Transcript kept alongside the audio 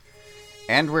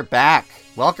And we're back.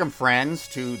 Welcome, friends,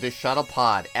 to the Shuttle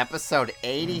Pod, episode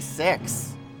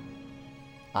 86.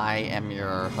 I am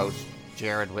your host,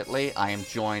 Jared Whitley. I am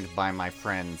joined by my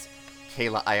friends,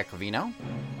 Kayla Iacovino.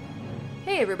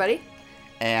 Hey, everybody.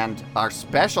 And our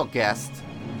special guest,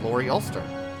 Lori Ulster.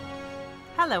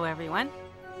 Hello, everyone.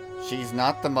 She's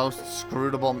not the most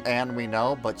scrutable man we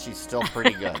know, but she's still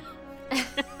pretty good.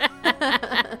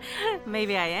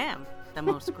 Maybe I am the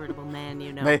most scrutable man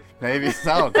you know. Maybe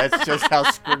so. That's just how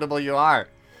scrutable you are.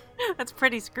 That's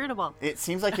pretty scrutable. It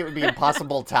seems like it would be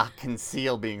impossible to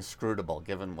conceal being scrutable,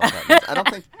 given what that means. I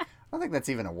don't think that's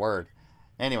even a word.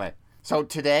 Anyway, so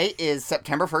today is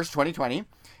September 1st, 2020,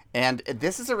 and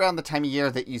this is around the time of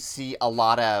year that you see a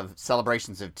lot of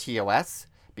celebrations of TOS,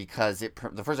 because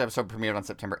the first episode premiered on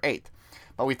September 8th.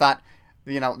 But we thought,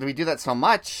 we do that so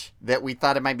much that we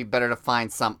thought it might be better to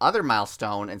find some other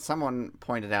milestone. And someone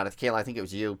pointed out, Kayla, I think it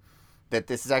was you, that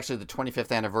this is actually the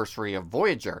 25th anniversary of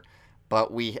Voyager,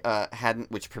 but we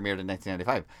hadn't, which premiered in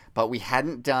 1995. But we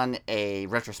hadn't done a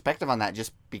retrospective on that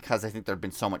just because I think there had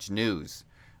been so much news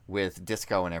with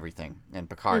Disco and everything, and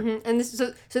Picard. Mm-hmm. And this is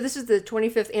the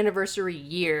 25th anniversary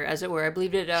year, as it were. I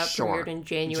believe it premiered in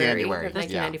January of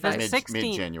 1995.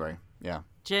 Mid-January, yeah.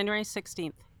 January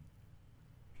 16th.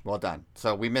 Well done.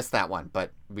 So we missed that one,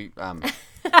 but we're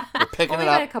picking it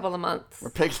up. A couple of months.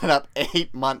 We're picking it up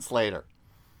 8 months later.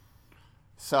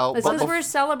 So it's because we're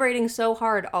celebrating so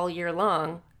hard all year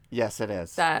long. Yes, it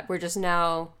is. That we're just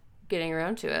now getting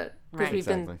around to it. Because right. We've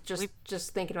been just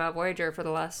thinking about Voyager for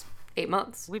the last 8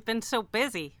 months. We've been so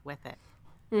busy with it.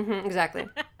 Mm-hmm, exactly.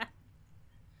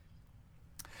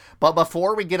 But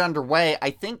before we get underway,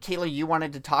 I think, Kayla, you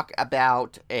wanted to talk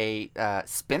about a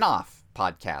spin-off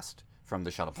podcast from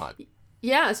the Shuttle Pod.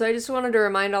 Yeah, so I just wanted to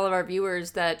remind all of our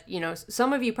viewers that,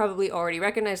 some of you probably already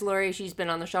recognize Lori. She's been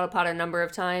on the Shuttle Pod a number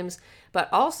of times, but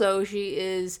also she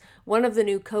is one of the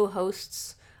new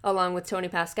co-hosts, along with Tony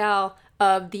Pascal,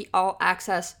 of the All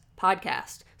Access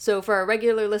podcast. So for our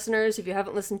regular listeners, if you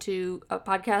haven't listened to a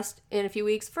podcast in a few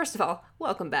weeks, first of all,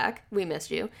 welcome back. We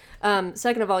missed you.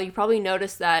 Second of all, you probably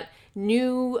noticed that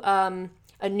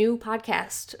a new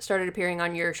podcast started appearing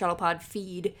on your Shuttle Pod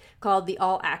feed called the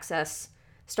All Access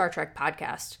Star Trek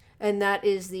podcast. And that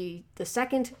is the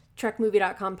second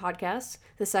TrekMovie.com podcast,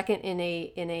 the second in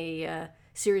a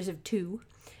series of two,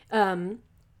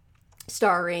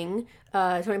 starring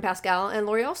Tony Pascal and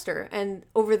Lori Ulster. And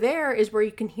over there is where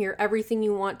you can hear everything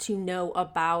you want to know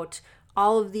about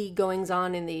all of the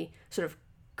goings-on in the sort of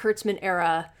Kurtzman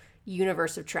era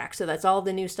universe of Trek. So that's all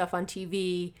the new stuff on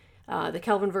TV, the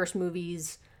Kelvinverse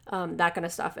movies, that kind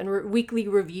of stuff. And weekly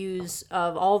reviews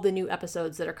of all the new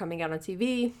episodes that are coming out on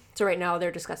TV. So right now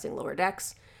they're discussing Lower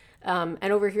Decks. And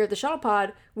over here at the Shuttle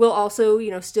Pod, we'll also,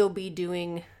 still be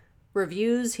doing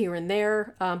reviews here and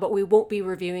there, but we won't be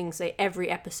reviewing, say, every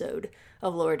episode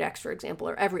of Lower Decks, for example,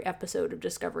 or every episode of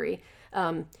Discovery,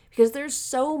 because there's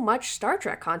so much Star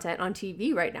Trek content on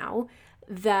TV right now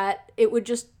that it would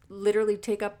just literally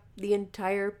take up the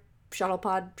entire Shuttle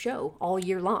Pod show all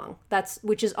year long.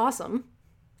 Which is awesome,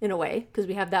 in a way, because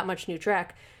we have that much new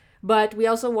Trek. But we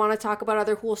also want to talk about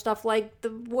other cool stuff like the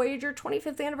Voyager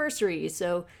 25th anniversary.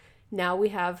 So now we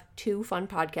have 2 fun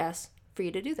podcasts for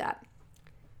you to do that.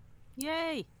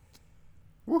 Yay!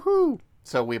 Woohoo!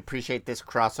 So we appreciate this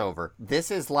crossover.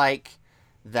 This is like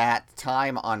that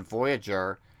time on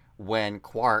Voyager when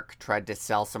Quark tried to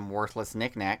sell some worthless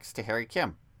knickknacks to Harry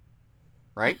Kim.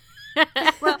 Right?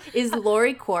 Well, is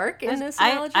Lori Quark in this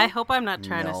analogy? I hope I'm not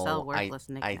trying to sell worthless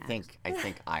knickknacks. I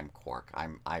think I'm Quark.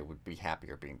 I would be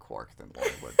happier being Quark than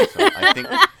Lori would. So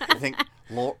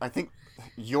I think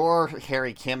you're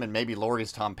Harry Kim and maybe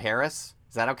Lori's Tom Paris.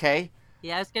 Is that okay?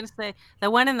 Yeah, I was going to say,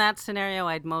 the one in that scenario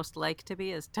I'd most like to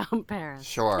be is Tom Paris.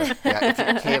 Sure. Yeah,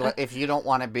 Kayla, if you don't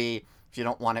want to be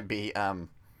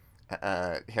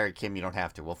Harry Kim, you don't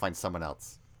have to. We'll find someone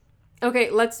else. Okay,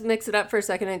 let's mix it up for a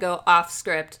second and go off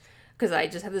script, because I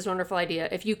just have this wonderful idea.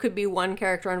 If you could be one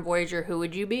character on Voyager, who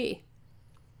would you be?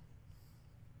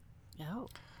 Oh,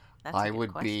 that's a good I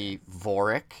would question. be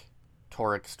Vorik,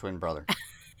 Torik's twin brother.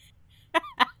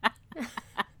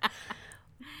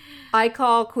 I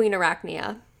call Queen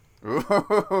Arachnia.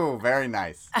 Ooh, very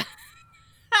nice.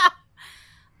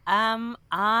 I'm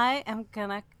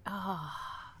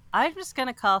just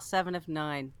gonna call 7 of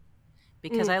 9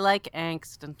 because I like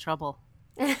angst and trouble.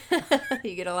 You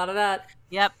get a lot of that.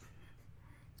 Yep.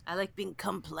 I like being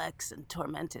complex and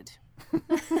tormented.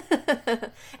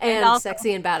 and also,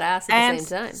 sexy and badass at the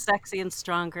same time. Sexy and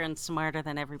stronger and smarter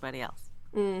than everybody else.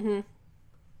 Mm-hmm.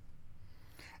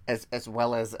 As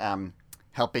well as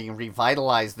helping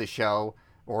revitalize the show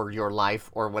or your life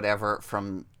or whatever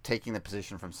from taking the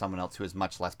position from someone else who is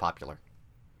much less popular.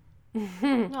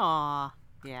 Aw.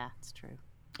 Yeah, it's true.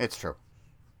 It's true.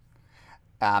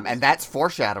 And that's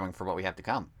foreshadowing for what we have to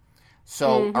come.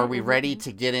 So are we ready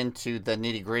to get into the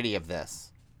nitty-gritty of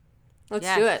this?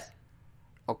 Let's do it.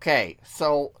 Okay,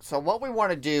 so what we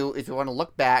want to do is we want to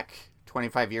look back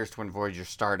 25 years to when Voyager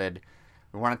started.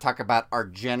 We want to talk about our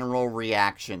general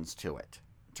reactions to it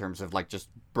in terms of like just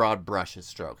broad brushes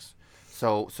strokes.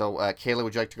 So Kayla,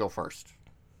 would you like to go first?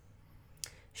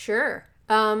 Sure.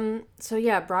 So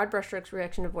yeah, broad brushstrokes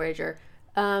reaction to Voyager.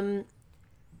 I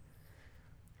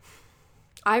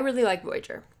really like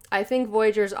Voyager. I think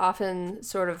Voyager's often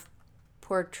sort of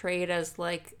portrayed as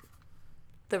like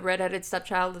the redheaded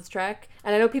stepchild of Trek.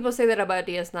 And I know people say that about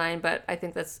DS9, but I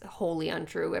think that's wholly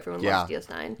untrue. Everyone loves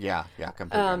DS9. Yeah,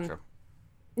 completely untrue.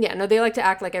 Yeah, no, they like to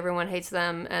act like everyone hates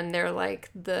them and they're like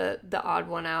the odd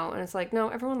one out. And it's like, no,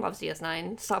 everyone loves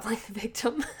DS9. Stop playing the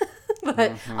victim.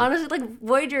 But honestly, like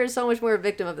Voyager is so much more a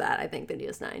victim of that, I think, than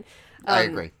DS9. I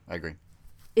agree.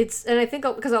 And I think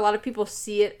because a lot of people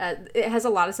see it as, it has a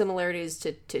lot of similarities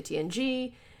to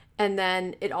TNG, and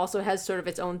then it also has sort of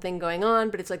its own thing going on,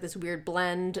 but it's like this weird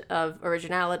blend of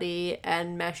originality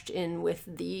and meshed in with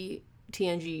the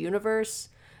TNG universe.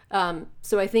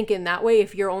 So I think in that way,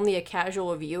 if you're only a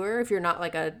casual viewer, if you're not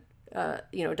like a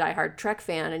diehard Trek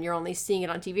fan and you're only seeing it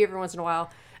on TV every once in a while,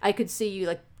 I could see you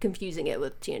like confusing it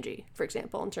with TNG, for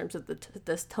example, in terms of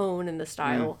this tone and the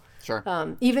style. Sure.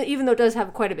 Even though it does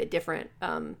have quite a bit different.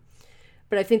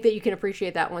 But I think that you can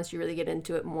appreciate that once you really get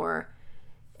into it more.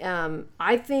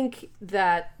 I think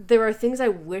that there are things I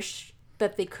wish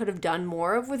that they could have done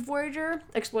more of with Voyager,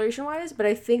 exploration-wise, but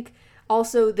I think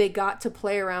also they got to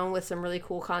play around with some really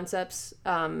cool concepts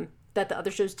that the other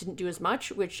shows didn't do as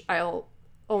much, which I'll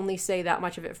only say that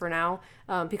much of it for now,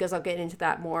 because I'll get into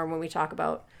that more when we talk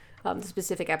about the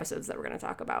specific episodes that we're going to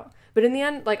talk about. But in the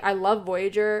end, like, I love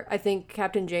Voyager. I think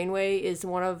Captain Janeway is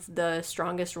one of the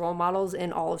strongest role models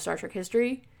in all of Star Trek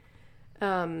history.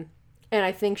 And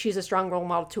I think she's a strong role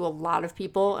model to a lot of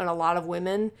people and a lot of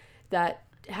women that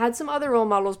had some other role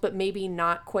models, but maybe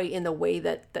not quite in the way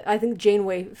that I think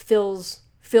Janeway fills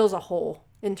a hole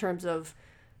in terms of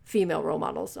female role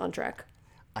models on Trek.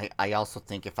 I also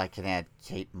think if I can add,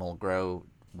 Kate Mulgrew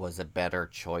was a better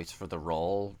choice for the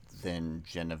role than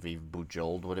Genevieve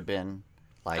Bujold would have been.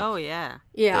 Like, oh yeah,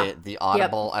 the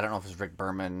Audible. Yep. I don't know if it was Rick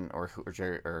Berman or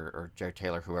Jerry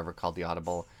Taylor, whoever called the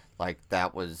Audible. Like,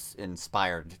 that was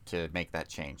inspired to make that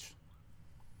change.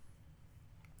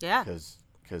 Yeah, because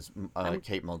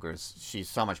Kate Mulgrew, she's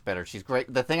so much better. She's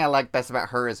great. The thing I like best about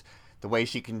her is the way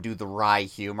she can do the wry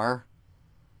humor.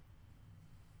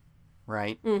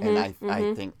 Right, and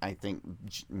I think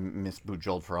Miss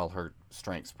Bujold, for all her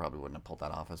strengths, probably wouldn't have pulled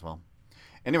that off as well.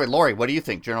 Anyway, Lori, what do you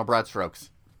think? General broad strokes.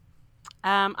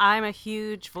 I'm a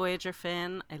huge Voyager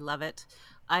fan. I love it.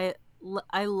 I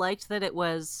liked that it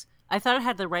was. I thought it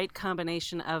had the right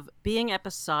combination of being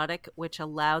episodic, which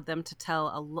allowed them to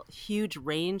tell a huge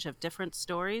range of different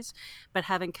stories, but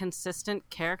having consistent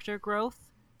character growth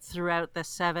throughout the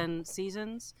 7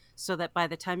 seasons, so that by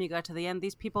the time you got to the end,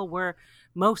 these people were,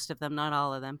 most of them, not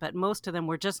all of them, but most of them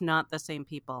were just not the same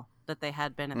people that they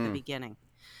had been at the beginning,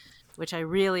 which I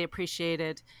really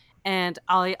appreciated. And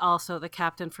the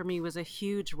captain for me was a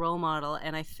huge role model,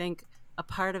 and I think a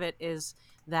part of it is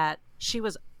that she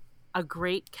was a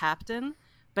great captain,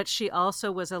 but she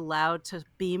also was allowed to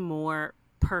be more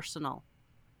personal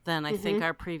than I think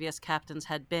our previous captains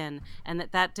had been, and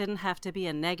that didn't have to be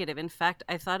a negative. In fact,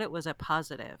 I thought it was a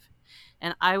positive.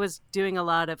 And I was doing a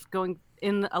lot of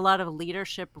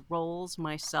leadership roles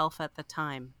myself at the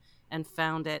time, and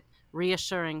found it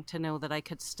reassuring to know that I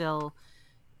could still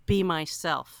be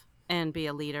myself and be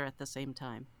a leader at the same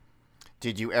time.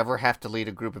 Did you ever have to lead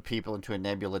a group of people into a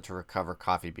nebula to recover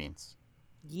coffee beans?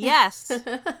 Yes.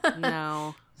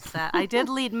 No. I did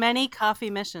lead many coffee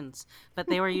missions, but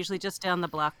they were usually just down the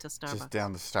block to Starbucks. Just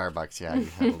down the Starbucks, yeah. You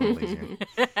had a little easier.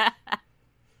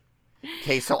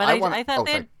 Okay, so I thought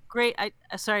they had great. I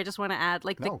just want to add,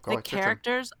 like, the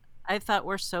characters I thought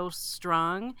were so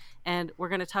strong, and we're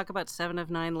going to talk about 7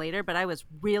 of 9 later, but I was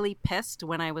really pissed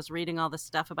when I was reading all the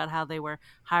stuff about how they were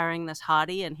hiring this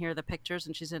hottie, and here are the pictures,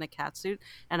 and she's in a catsuit,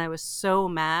 and I was so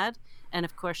mad. And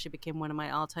of course, she became one of my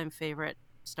all-time favorite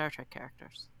Star Trek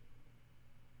characters.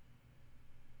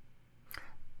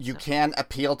 You can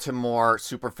appeal to more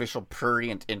superficial,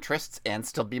 prurient interests and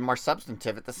still be more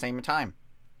substantive at the same time.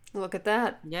 Look at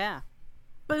that. Yeah.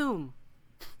 Boom.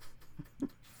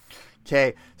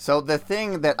 Okay, so the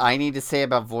thing that I need to say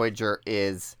about Voyager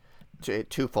is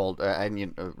twofold.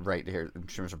 Right here in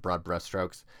terms of broad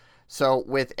brushstrokes. So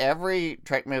with every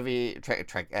Trek movie,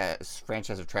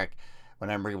 franchise of Trek, when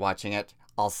I'm rewatching it,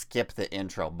 I'll skip the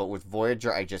intro. But with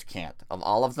Voyager, I just can't. Of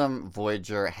all of them,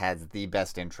 Voyager has the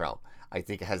best intro. I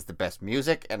think it has the best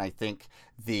music, and I think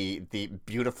the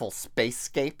beautiful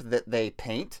spacescape that they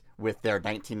paint with their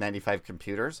 1995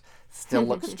 computers still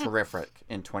looks terrific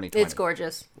in 2020. It's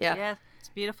gorgeous. Yeah. Yeah, it's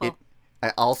beautiful.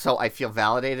 I feel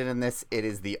validated in this. It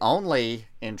is the only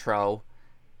intro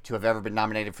to have ever been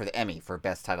nominated for the Emmy for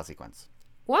Best Title Sequence.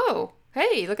 Whoa.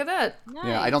 Hey, look at that. Nice.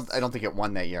 Yeah, I don't think it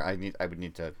won that year. I would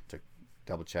need to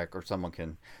double check, or someone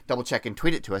can double check and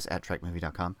tweet it to us at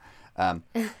trekmovie.com.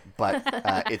 But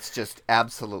it's just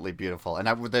absolutely beautiful. And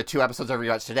the 2 episodes I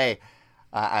rewatched today,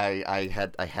 I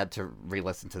had to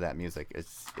re-listen to that music.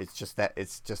 It's just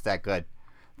that good.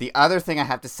 The other thing I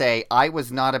have to say, I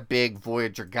was not a big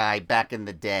Voyager guy back in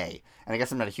the day, and I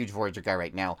guess I'm not a huge Voyager guy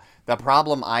right now. The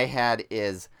problem I had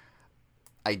is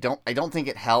I don't think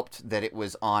it helped that it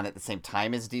was on at the same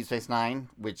time as Deep Space Nine,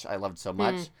 which I loved so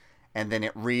much. And then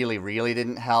it really, really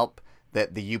didn't help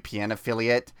that the UPN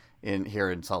affiliate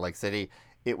here in Salt Lake City,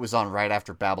 it was on right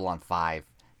after Babylon 5,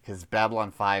 because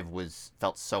Babylon 5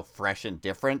 felt so fresh and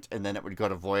different, and then it would go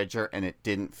to Voyager and it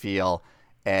didn't feel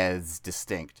as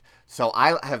distinct. So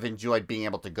I have enjoyed being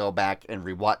able to go back and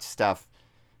rewatch stuff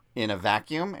in a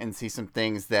vacuum and see some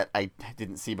things that I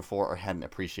didn't see before or hadn't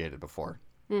appreciated before.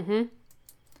 Mm-hmm.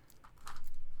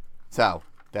 So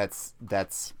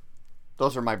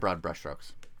those are my broad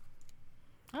brushstrokes.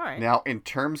 All right. Now, in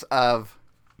terms of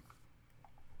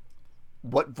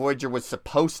what Voyager was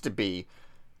supposed to be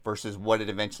versus what it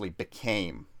eventually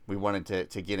became, we wanted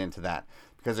to get into that,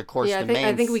 because of course I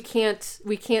think we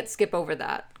can't skip over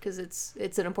that, because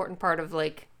it's an important part of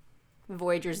like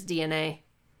Voyager's DNA.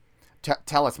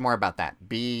 Tell us more about that.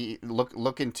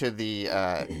 Look into the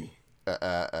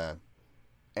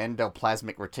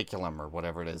endoplasmic reticulum or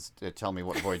whatever it is to tell me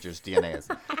what Voyager's DNA is.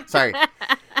 Sorry,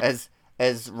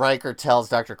 as Riker tells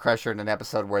Dr. Crusher in an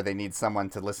episode where they need someone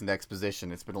to listen to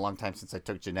exposition. It's been a long time since I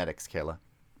took genetics, Kayla.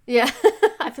 Yeah,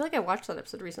 I feel like I watched that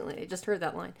episode recently. I just heard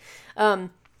that line.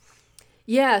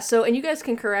 Yeah, so, and you guys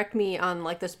can correct me on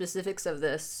like the specifics of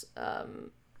this,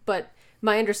 but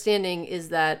my understanding is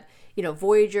that,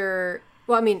 Voyager,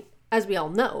 well, I mean, as we all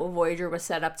know, Voyager was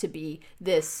set up to be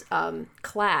this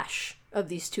clash of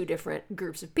these 2 different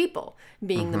groups of people,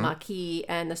 being the Maquis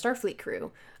and the Starfleet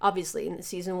crew. Obviously, in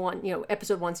season 1,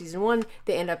 episode 1, season 1,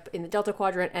 they end up in the Delta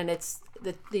Quadrant, and it's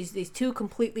these 2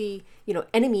 completely,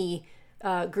 enemy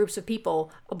groups of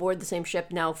people aboard the same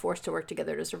ship, now forced to work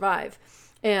together to survive.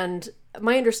 And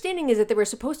my understanding is that they were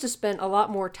supposed to spend a lot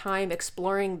more time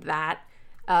exploring that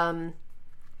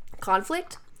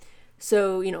conflict.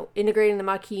 So, integrating the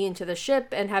Maquis into the ship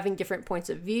and having different points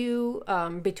of view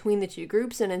between the 2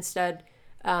 groups, and instead,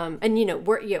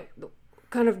 we're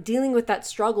kind of dealing with that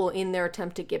struggle in their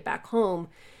attempt to get back home.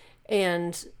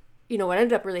 And, what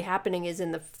ended up really happening is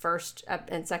in the first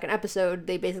and second episode,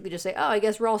 they basically just say, oh, I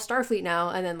guess we're all Starfleet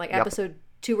now. And then episode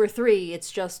 2 or 3,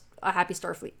 it's just a happy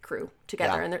Starfleet crew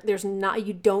together. Yeah. And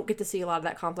you don't get to see a lot of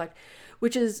that conflict,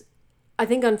 which is, I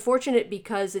think, unfortunate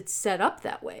because it's set up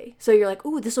that way. So you're like,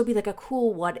 ooh, this will be like a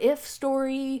cool what if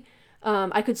story.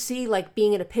 I could see like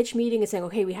being in a pitch meeting and saying,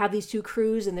 okay, we have these 2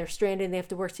 crews and they're stranded and they have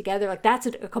to work together. Like that's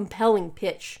a compelling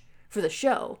pitch for the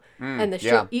show. And the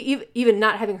show, even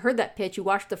not having heard that pitch, you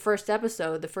watch the first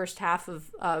episode, the first half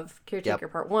of Caretaker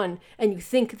Part 1, and you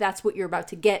think that's what you're about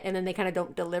to get, and then they kind of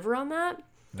don't deliver on that.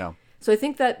 No. So I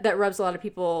think that rubs a lot of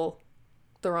people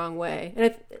the wrong way.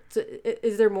 And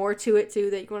is there more to it too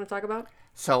that you want to talk about?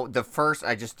 So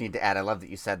I just need to add, I love that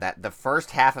you said that. The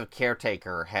first half of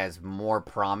Caretaker has more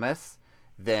promise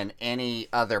than any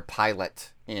other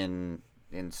pilot in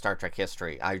Star Trek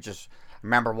history. I just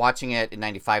remember watching it in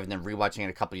 95 and then rewatching it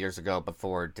a couple years ago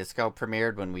before Disco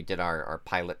premiered when we did our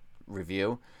pilot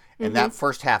review. And that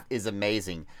first half is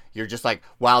amazing. You're just like,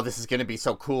 wow, this is going to be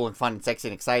so cool and fun and sexy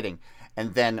and exciting.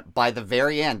 And then by the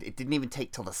very end, it didn't even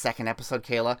take till the second episode,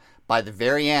 Kayla. By the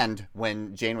very end,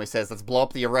 when Janeway says, let's blow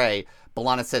up the array,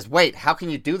 B'Elanna says, wait, how can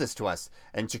you do this to us?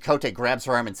 And Chakotay grabs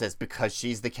her arm and says, because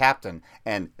she's the captain.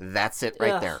 And that's it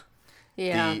right there.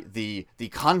 Yeah. The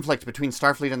conflict between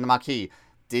Starfleet and the Maquis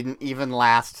didn't even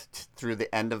last through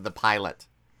the end of the pilot.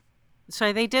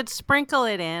 So they did sprinkle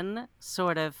it in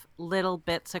sort of little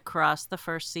bits across the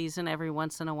first season every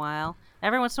once in a while.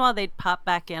 Every once in a while, they'd pop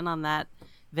back in on that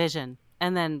vision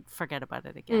and then forget about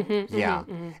it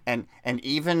again. And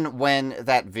even when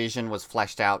that vision was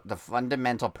fleshed out, the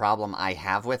fundamental problem I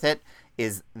have with it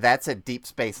is that's a Deep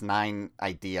Space Nine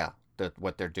idea.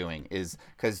 What they're doing is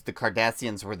because the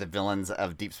Cardassians were the villains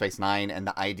of Deep Space Nine, and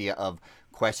the idea of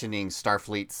questioning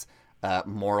Starfleet's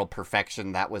moral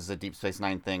perfection, that was a Deep Space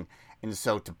Nine thing. And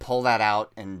so to pull that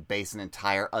out and base an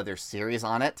entire other series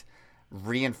on it,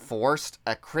 reinforced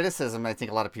a criticism I think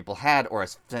a lot of people had, or a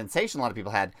sensation a lot of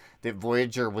people had, that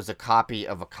Voyager was a copy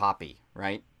of a copy,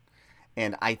 right?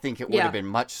 And I think it would have been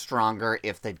much stronger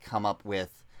if they'd come up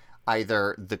with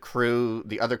either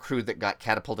the other crew that got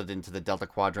catapulted into the Delta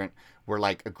Quadrant were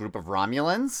like a group of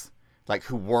Romulans, like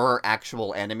who were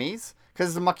actual enemies,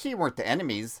 because the Maquis weren't the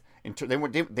enemies.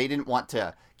 They didn't want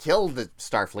to kill the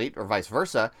Starfleet or vice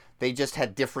versa. They just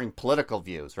had differing political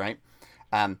views, right?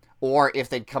 Or if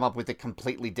they'd come up with a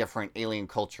completely different alien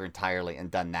culture entirely and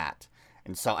done that.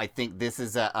 And so I think this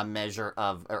is a measure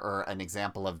of, or an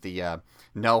example of the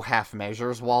no half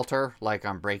measures, Walter, like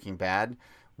on Breaking Bad,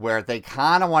 where they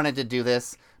kind of wanted to do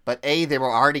this, but A, they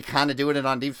were already kind of doing it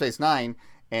on Deep Space Nine,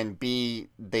 and B,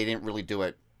 they didn't really do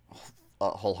it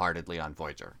wholeheartedly on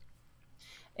Voyager.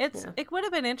 It would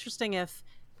have been interesting if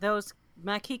those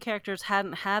Maquis characters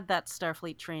hadn't had that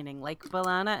Starfleet training. Like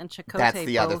B'Elanna and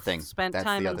Chakotay both spent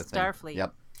time in Starfleet.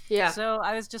 Yep. Yeah. So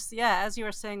I was just, as you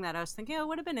were saying that, I was thinking, it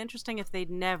would have been interesting if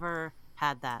they'd never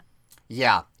had that.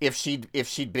 Yeah, if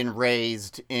she'd been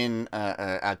raised in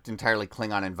an entirely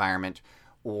Klingon environment,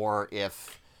 or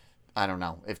if, I don't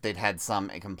know, if they'd had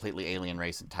a completely alien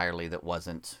race entirely that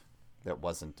wasn't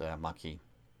Maquis.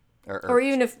 Or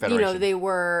even if Federation.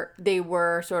 they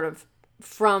were sort of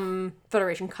from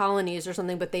Federation colonies or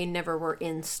something, but they never were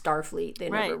in Starfleet. They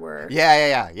never were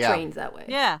trained that way.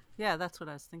 Yeah, that's what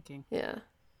I was thinking. Yeah.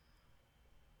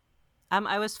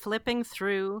 I was flipping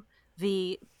through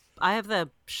I have the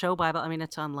show Bible. I mean,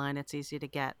 it's online. It's easy to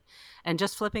get. And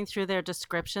just flipping through their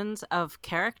descriptions of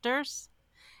characters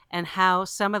and how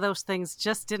some of those things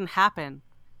just didn't happen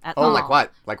at all. Oh, like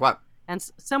what? Like what? And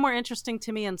some were interesting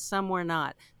to me and some were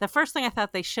not. The first thing I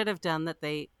thought they should have done that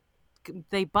they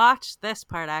botched this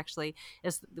part, actually,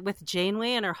 is with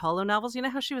Janeway and her holo novels. You know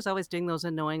how she was always doing those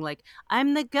annoying, like,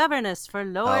 I'm the governess for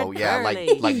Lord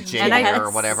Burleigh. like Jane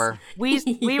or whatever. We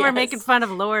were making fun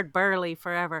of Lord Burleigh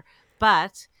forever.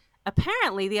 But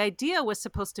apparently the idea was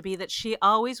supposed to be that she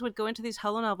always would go into these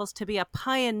holo novels to be a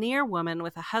pioneer woman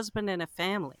with a husband and a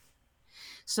family.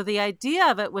 So the idea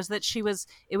of it was that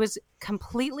it was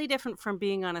completely different from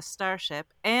being on a starship,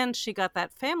 and she got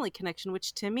that family connection,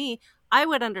 which to me, I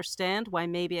would understand why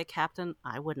maybe a captain,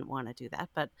 I wouldn't want to do that,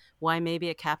 but why maybe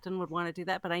a captain would want to do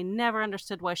that, but I never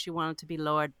understood why she wanted to be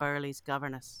Lord Burleigh's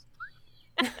governess.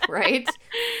 Right?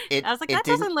 I was like, that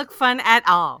doesn't look fun at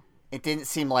all. It didn't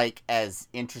seem like as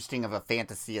interesting of a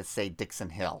fantasy as, say,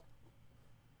 Dixon Hill.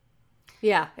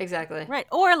 Yeah, exactly. Right.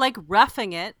 Or like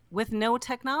roughing it with no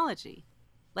technology.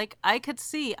 Like, I could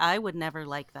see, I would never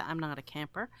like that. I'm not a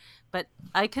camper, but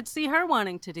I could see her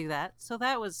wanting to do that. So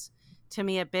that was, to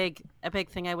me, a big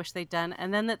thing I wish they'd done.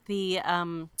 And then that the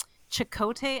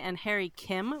Chakotay and Harry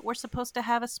Kim were supposed to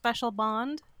have a special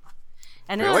bond.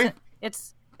 And really?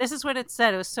 This is what it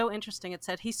said. It was so interesting. It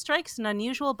said, he strikes an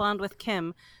unusual bond with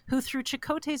Kim, who through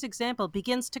Chakotay's example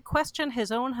begins to question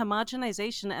his own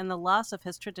homogenization and the loss of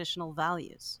his traditional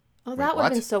values. Oh, that would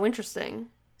have been so interesting.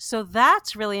 So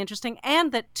that's really interesting.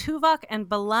 And that Tuvok and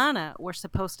B'Elanna were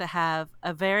supposed to have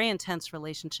a very intense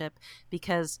relationship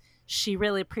because she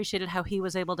really appreciated how he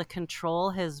was able to control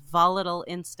his volatile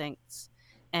instincts.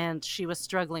 And she was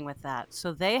struggling with that.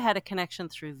 So they had a connection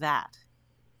through that,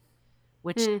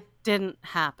 which didn't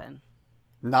happen.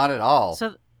 Not at all.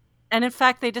 So, and in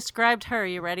fact, they described her. Are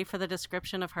you ready for the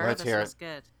description of her? Let's hear it. This is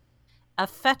good. A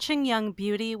fetching young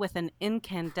beauty with an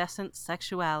incandescent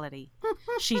sexuality.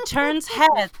 She turns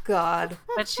heads, God,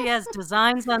 but she has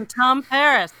designs on Tom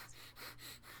Paris.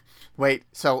 Wait,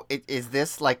 so is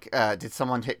this like, did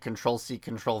someone hit Control-C,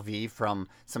 Control-V from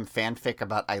some fanfic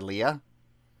about Ilea?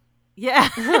 Yeah.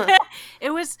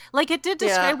 It was, like, it did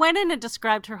describe, it went in and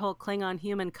described her whole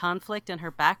Klingon-human conflict and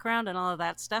her background and all of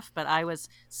that stuff, but I was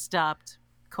stopped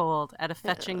cold at a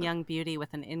fetching young beauty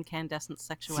with an incandescent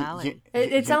sexuality.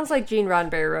 It sounds like Gene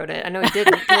Roddenberry wrote it. I know he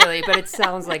didn't really, but it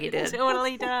sounds like he did. It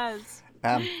totally does.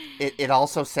 It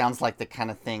also sounds like the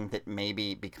kind of thing that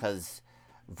maybe because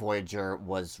Voyager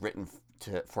was written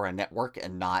for a network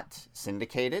and not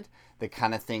syndicated, the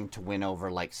kind of thing to win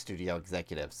over like studio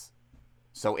executives.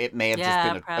 So it may have just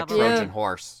been a Trojan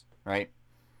horse, right?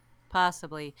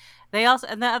 Possibly. They also,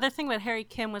 and the other thing about Harry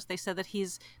Kim was they said that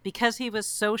because he was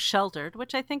so sheltered,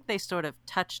 which I think they sort of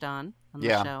touched on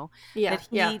the show, that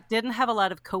he didn't have a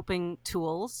lot of coping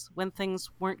tools when things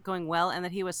weren't going well, and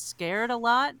that he was scared a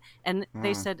lot. And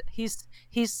they said he's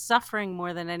suffering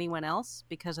more than anyone else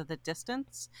because of the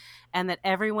distance, and that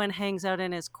everyone hangs out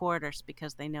in his quarters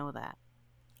because they know that.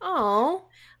 Oh,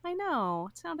 I know.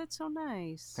 It sounded so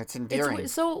nice. That's endearing.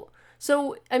 So,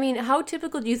 I mean, how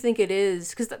typical do you think it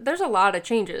is? Because there's a lot of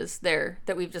changes there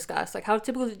that we've discussed. Like, how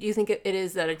typical do you think it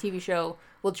is that a TV show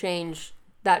will change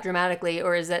that dramatically,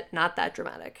 or is it not that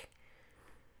dramatic?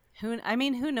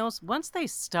 Who knows? Once they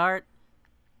start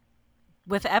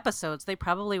with episodes, they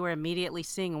probably were immediately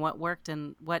seeing what worked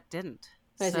and what didn't.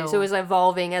 I see. So it was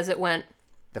evolving as it went.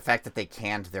 The fact that they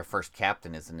canned their first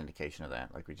captain is an indication of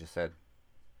that, like we just said.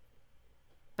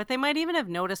 But they might even have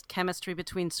noticed chemistry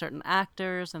between certain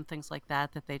actors and things like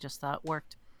that they just thought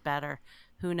worked better.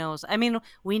 Who knows? I mean,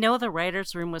 we know the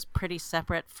writers' room was pretty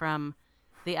separate from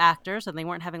the actors, and they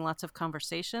weren't having lots of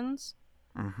conversations.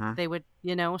 Mm-hmm. They would,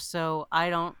 so I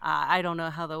don't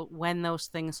know when those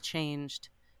things changed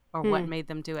or what made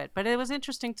them do it. But it was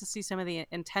interesting to see some of the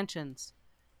intentions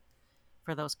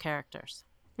for those characters.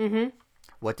 Mm-hmm.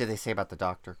 What did they say about the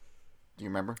Doctor? Do you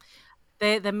remember?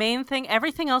 The main thing,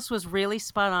 everything else was really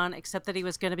spot on, except that he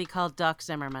was going to be called Doc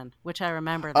Zimmerman, which I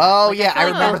remember. That. Oh, yeah, I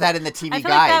remember that in the TV I guide.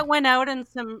 Like that went out in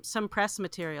some press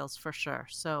materials for sure.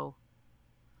 So,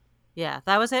 yeah,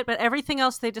 that was it. But everything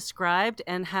else they described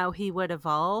and how he would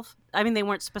evolve, I mean, they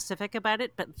weren't specific about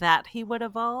it, but that he would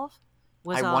evolve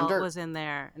was in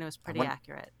there, and it was pretty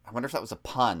accurate. I wonder if that was a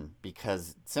pun,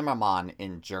 because Zimmermann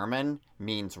in German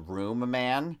means room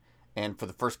man, and for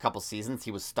the first couple seasons,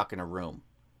 he was stuck in a room.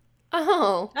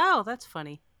 Oh, that's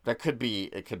funny. It could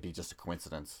be just a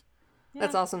coincidence. Yeah.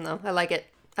 That's awesome, though. I like it.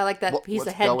 I like that piece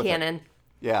of headcanon.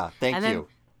 Yeah, thank you.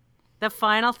 The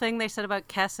final thing they said about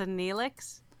Kes and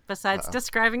Neelix, besides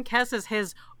describing Kes as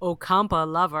his Ocampa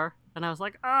lover, and I was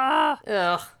like,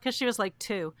 because she was like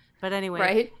 2. But anyway,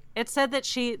 right? It said that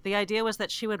the idea was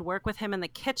that she would work with him in the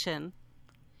kitchen,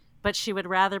 but she would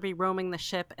rather be roaming the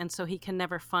ship, and so he can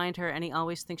never find her, and he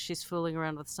always thinks she's fooling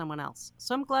around with someone else.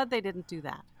 So I'm glad they didn't do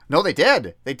that. No, they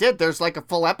did. They did. There's like a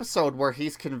full episode where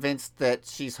he's convinced that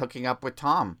she's hooking up with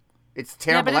Tom. It's a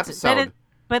terrible episode.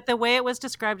 But the way it was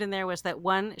described in there was that,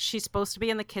 one, she's supposed to be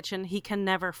in the kitchen. He can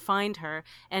never find her.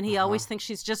 And he always thinks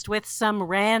she's just with some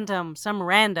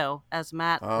rando, as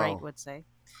Matt Wright would say.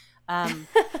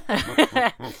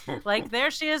 Like,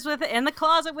 there she is in the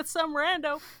closet with some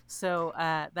rando. So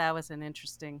that was an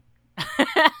interesting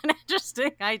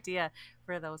idea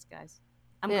for those guys.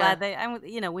 I'm glad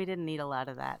we didn't need a lot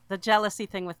of that. The jealousy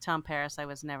thing with Tom Paris, I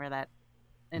was never that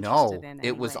interested in.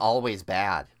 It was always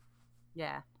bad.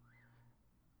 Yeah.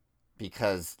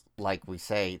 Because, like we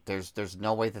say, there's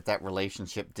no way that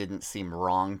relationship didn't seem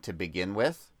wrong to begin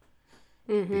with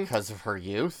because of her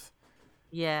youth.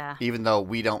 Yeah. Even though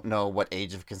we don't know what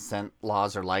age of consent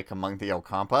laws are like among the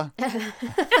Ocampa.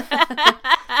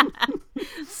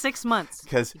 6 months.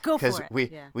 Because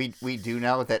we do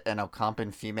know that an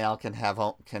Ocampan female can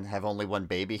have only one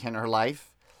baby in her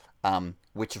life,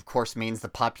 which of course means the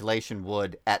population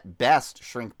would at best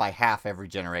shrink by half every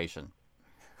generation.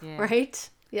 Yeah. Right?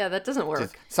 Yeah, that doesn't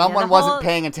work. Someone wasn't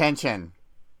paying attention.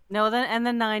 No, the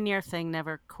 9-year thing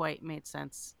never quite made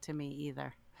sense to me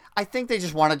either. I think they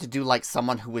just wanted to do like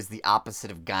someone who was the opposite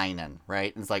of Guinan,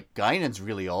 right? And it's like, Guinan's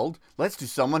really old. Let's do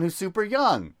someone who's super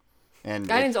young. And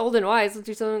Guinan's old and wise. Let's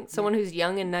do someone who's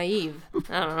young and naive.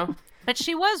 I don't know. But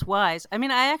she was wise. I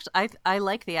mean, I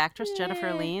like the actress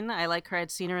Jennifer Lean. I like her.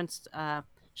 I'd seen her in.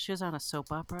 She was on a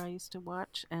soap opera I used to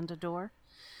watch and adore.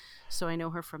 So I know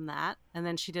her from that. And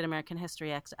then she did American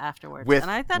History X afterwards.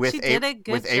 And I thought she did a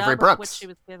good job with what she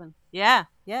was given. Yeah.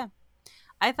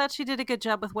 I thought she did a good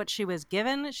job with what she was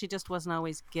given. She just wasn't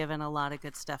always given a lot of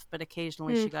good stuff. But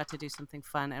occasionally she got to do something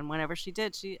fun. And whenever she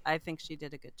did, I think she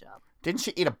did a good job. Didn't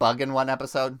she eat a bug in one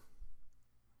episode?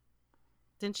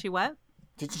 Didn't she what?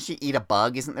 Didn't she eat a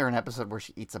bug? Isn't there an episode where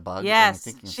she eats a bug? Yes,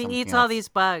 she eats all these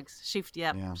bugs. She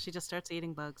just starts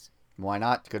eating bugs. Why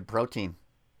not? Good protein.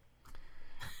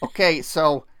 Okay,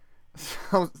 so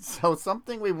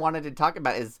something we wanted to talk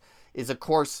about is of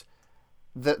course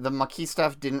the Maquis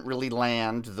stuff didn't really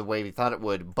land the way we thought it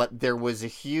would, but there was a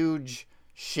huge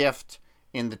shift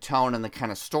in the tone and the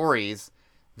kind of stories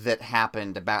that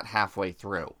happened about halfway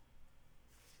through,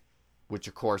 which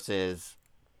of course is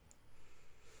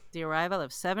the arrival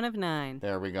of 7 of 9.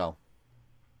 There we go.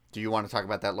 Do you want to talk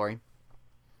about that, Lori?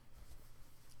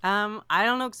 I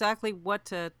don't know exactly what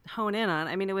to hone in on.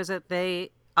 I mean, it was that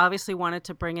they obviously wanted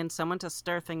to bring in someone to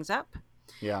stir things up.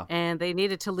 Yeah. And they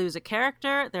needed to lose a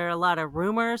character. There are a lot of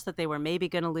rumors that they were maybe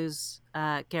going to lose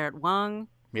Garrett Wang.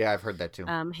 Yeah, I've heard that too.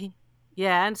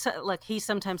 And so, look, he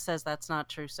sometimes says that's not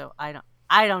true, so I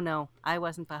don't know. I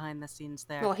wasn't behind the scenes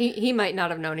there. Well, he might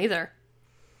not have known either.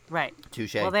 Right.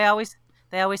 Touche. Well, they always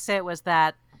say it was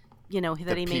that,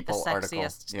 that he made the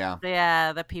sexiest. Article.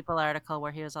 Yeah, the People article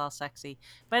where he was all sexy.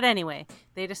 But anyway,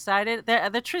 they decided,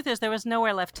 the truth is there was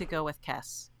nowhere left to go with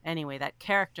Kes. Anyway, that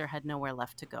character had nowhere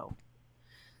left to go.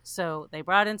 So they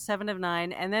brought in Seven of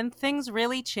Nine, and then things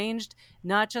really changed,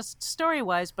 not just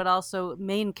story-wise, but also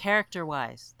main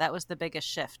character-wise. That was the biggest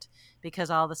shift,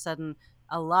 because all of a sudden,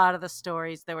 a lot of the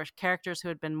stories, there were characters who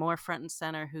had been more front and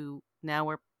center who now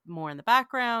were more in the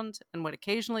background and would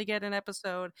occasionally get an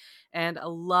episode. And a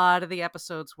lot of the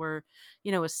episodes were,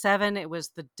 it was Seven, it was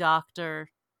the Doctor,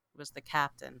 it was the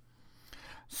Captain.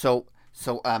 So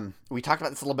we talked about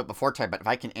this a little bit before, Ty, but if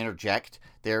I can interject,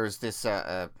 there's this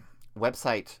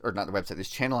website, or not the website, this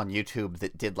channel on YouTube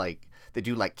that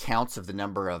do counts of the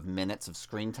number of minutes of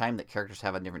screen time that characters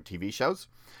have on different TV shows.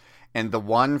 And the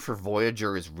one for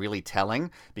Voyager is really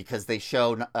telling, because they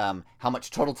show how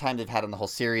much total time they've had on the whole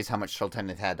series, how much total time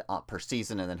they've had per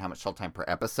season, and then how much total time per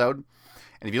episode.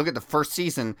 And if you look at the first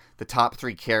season, the top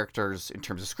 3 characters in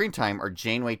terms of screen time are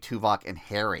Janeway, Tuvok, and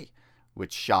Harry,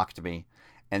 which shocked me.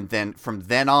 And then from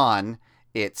then on,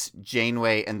 it's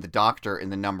Janeway and the Doctor in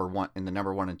the number 1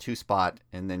 and 2 spot,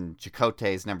 and then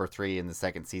Chakotay is number 3 in the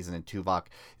second season, and Tuvok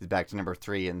is back to number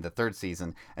 3 in the third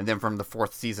season. And then from the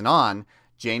 4th season on,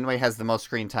 Janeway has the most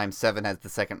screen time, Seven has the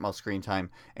second most screen time,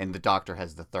 and the Doctor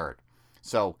has the third.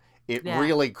 So it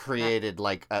really created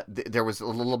there was a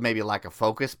little maybe lack of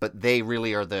focus, but they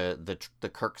really are the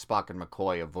Kirk, Spock, and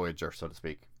McCoy of Voyager, so to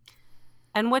speak.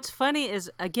 And what's funny is,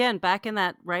 again, back in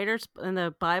that writers in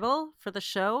the Bible for the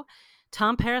show,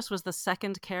 Tom Paris was the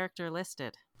second character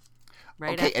listed.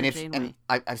 Right. Okay, and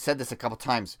I've said this a couple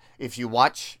times. If you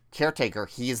watch Caretaker,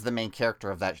 he is the main character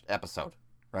of that episode.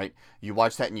 Right? You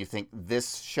watch that and you think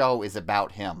this show is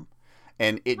about him,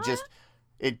 and it just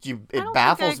it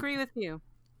baffles. Think I agree with you.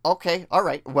 Okay, all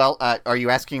right. Well, are you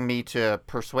asking me to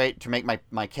make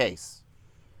my case?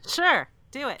 Sure,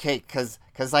 do it. Okay, because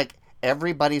like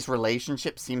everybody's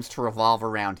relationship seems to revolve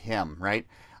around him, right?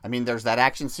 I mean, there's that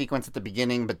action sequence at the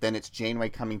beginning, but then it's Janeway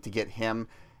coming to get him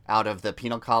out of the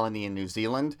penal colony in New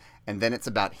Zealand, and then it's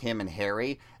about him and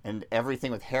Harry, and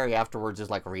everything with Harry afterwards is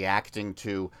like reacting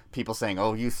to people saying,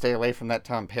 "Oh, you stay away from that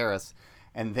Tom Paris."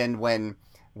 And then when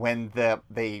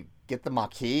they get the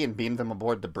Maquis and beam them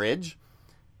aboard the bridge,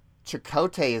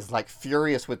 Chakotay is like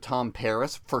furious with Tom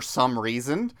Paris for some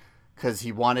reason, because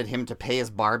he wanted him to pay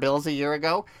his bar bills a year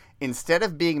ago, instead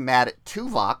of being mad at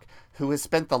Tuvok, who has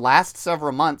spent the last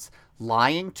several months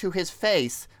lying to his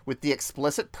face with the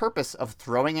explicit purpose of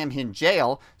throwing him in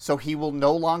jail so he will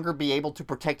no longer be able to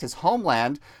protect his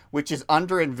homeland, which is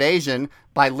under invasion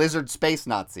by lizard space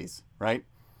Nazis, right?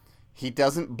 He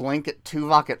doesn't blink at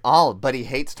Tuvok at all, but he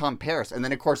hates Tom Paris. And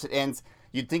then, of course, it ends.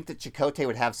 You'd think that Chakotay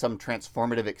would have some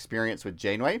transformative experience with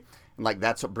Janeway, and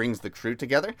that's what brings the crew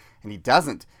together, and he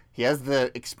doesn't. He has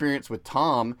the experience with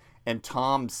Tom, and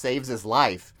Tom saves his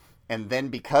life. And then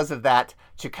because of that,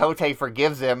 Chakotay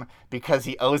forgives him because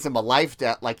he owes him a life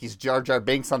debt, like he's Jar Jar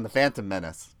Binks on The Phantom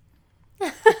Menace.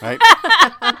 Right?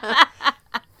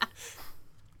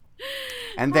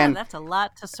 And then that's a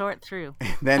lot to sort through.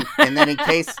 And then in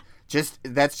case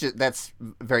that's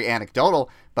very anecdotal,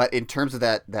 but in terms of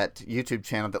that YouTube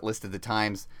channel that listed the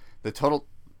times, the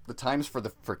times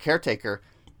for Caretaker,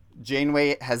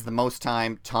 Janeway has the most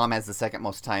time, Tom has the second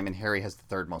most time, and Harry has the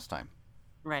third most time.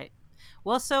 Right.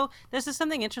 Well, so this is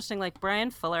something interesting. Like Brian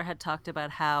Fuller had talked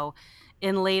about how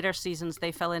in later seasons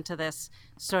they fell into this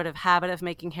sort of habit of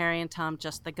making Harry and Tom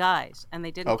just the guys, and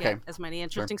they didn't get as many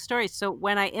interesting stories. So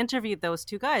when I interviewed those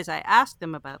two guys, I asked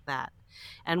them about that,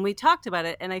 and we talked about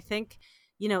it. And I think,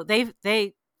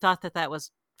 they thought that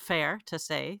was fair to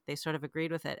say. They sort of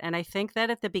agreed with it. And I think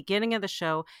that at the beginning of the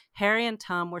show, Harry and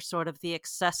Tom were sort of the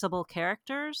accessible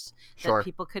characters that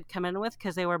people could come in with,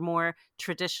 because they were more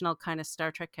traditional kind of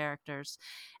Star Trek characters.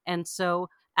 And so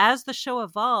as the show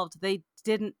evolved, they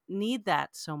didn't need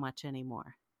that so much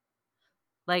anymore.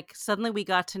 Like suddenly we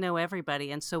got to know everybody,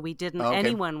 and so we didn't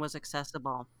anyone was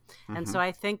accessible. Mm-hmm. And so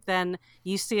I think then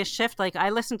you see a shift. Like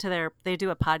I listen to they do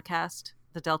a podcast,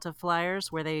 the Delta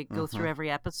Flyers, where they go through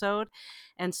every episode.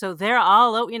 And so they're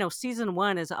all, season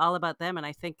 1 is all about them. And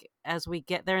I think as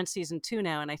they're in season 2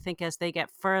 now, and I think as they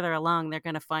get further along, they're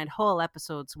going to find whole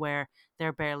episodes where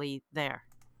they're barely there.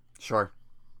 Sure.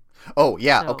 Oh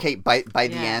yeah. So, okay. By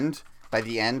the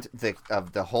end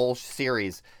of the whole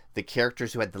series, the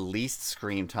characters who had the least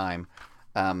screen time,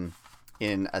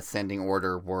 in ascending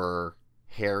order were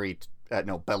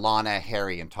B'Elanna,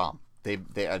 Harry, and Tom. They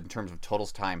in terms of total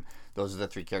time, those are the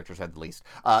 3 characters who had the least.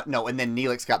 And then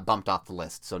Neelix got bumped off the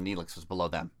list, so Neelix was below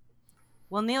them.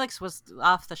 Well, Neelix was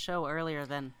off the show earlier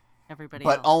than everybody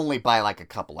else. But only by a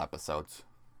couple episodes,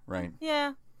 right?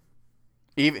 Yeah.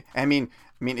 Even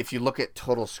if you look at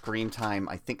total screen time,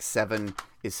 I think Seven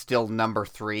is still number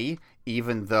 3,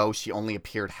 even though she only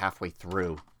appeared halfway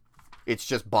through. It's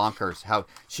just bonkers how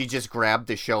she just grabbed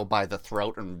the show by the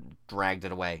throat and dragged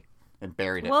it away and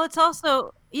buried it. Well, it's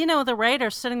also, the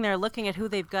writers sitting there looking at who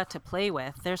they've got to play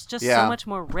with. There's just so much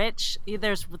more rich.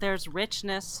 There's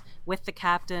richness with the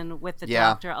captain, with the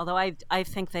doctor. Although I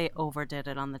think they overdid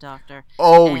it on the doctor.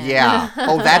 Oh yeah.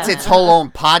 Oh, that's its whole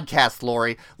own podcast,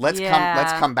 Lori. Let's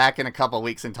come back in a couple of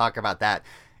weeks and talk about that.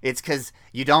 It's because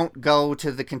you don't go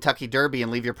to the Kentucky Derby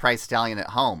and leave your prize stallion at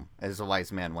home, as a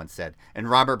wise man once said. And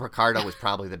Robert Picardo was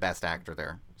probably the best actor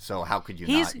there. So how could you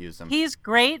not use him? He's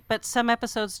great, but some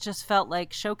episodes just felt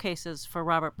like showcases for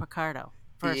Robert Picardo.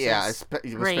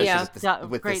 Especially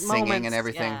with the singing moments, and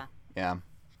everything. Yeah.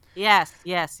 Yes,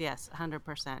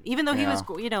 100%. Even though he was,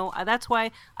 that's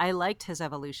why I liked his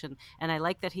evolution. And I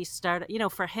like that he started,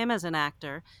 for him as an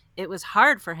actor, it was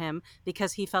hard for him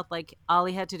because he felt like all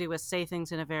he had to do was say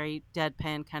things in a very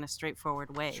deadpan, kind of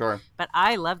straightforward way. Sure. But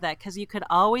I love that because you could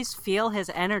always feel his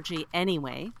energy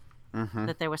anyway,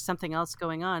 that there was something else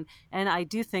going on. And I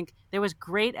do think there was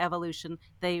great evolution.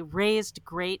 They raised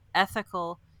great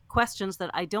ethical questions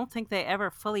that I don't think they ever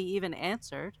fully even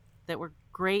answered, that were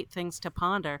great things to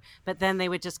ponder, but then they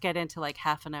would just get into like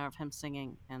half an hour of him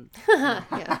singing and not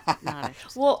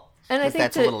interesting. Well, and I think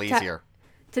that's a little easier.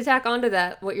 To tack onto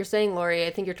that, what you're saying, Lori, I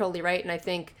think you're totally right, and I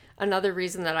think another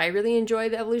reason that I really enjoy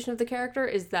the evolution of the character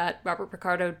is that Robert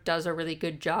Picardo does a really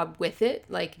good job with it.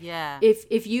 Like,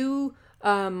 if you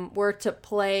were to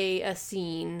play a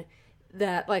scene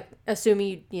that, like,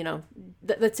 assuming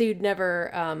let's say you'd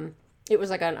never it was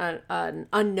like an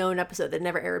unknown episode that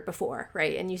never aired before,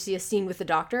 right? And you see a scene with the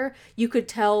doctor, you could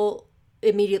tell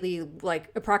immediately, like,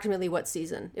 approximately what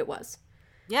season it was.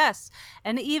 Yes.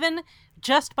 And even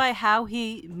just by how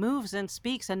he moves and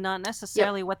speaks and not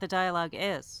necessarily what the dialogue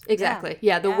is. Exactly.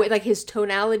 Yeah, the way, like, his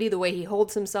tonality, the way he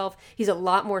holds himself, he's a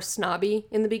lot more snobby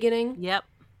in the beginning. Yep.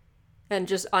 And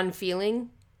just unfeeling.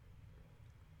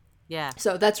 Yeah.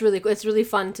 So it's really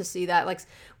fun to see that. Like,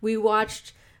 we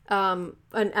watched an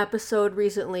episode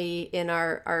recently in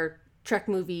our Trek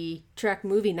movie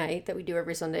night that we do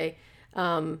every Sunday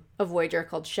of Voyager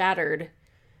called Shattered,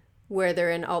 where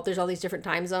there's all these different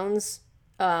time zones,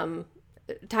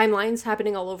 timelines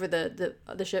happening all over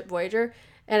the ship Voyager.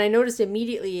 And I noticed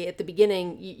immediately at the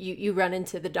beginning you run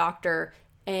into the doctor,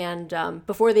 and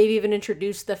before they've even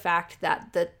introduced the fact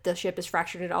that the ship is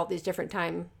fractured into all these different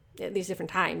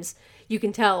times, you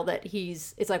can tell that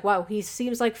it's like, wow, he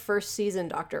seems like first season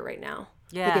Doctor right now.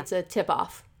 Yeah. Like it's a tip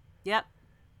off. Yep.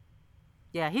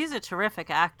 Yeah, he's a terrific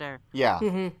actor. Yeah.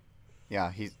 Mm-hmm.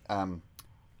 Yeah, he's Brent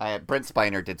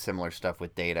Spiner did similar stuff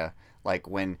with Data, like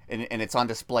when and it's on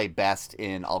display best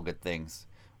in All Good Things,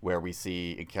 where we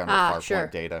see Encounter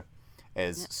Farpoint Data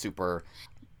as super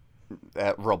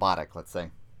robotic, let's say.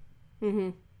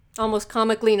 Mm-hmm. Almost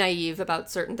comically naive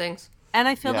about certain things. And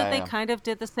I feel that they kind of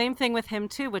did the same thing with him,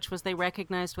 too, which was they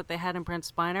recognized what they had in Brent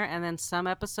Spiner, and then some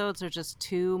episodes are just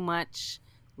too much,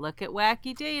 look at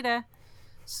wacky Data.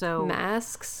 So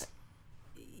Masks?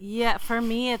 Yeah, for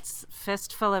me, it's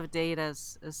Fistful of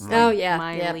Datas.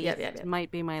 Might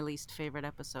be my least favorite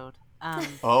episode.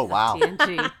 Oh, wow.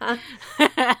 TNG.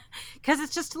 Because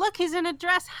it's just, look, he's in a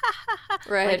dress.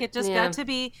 Right. Like, it just got to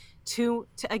be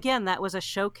again, that was a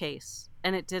showcase,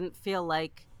 and it didn't feel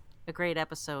like a great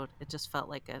episode. It just felt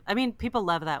like people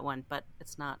love that one, but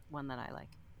it's not one that I like.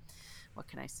 What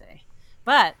can I say?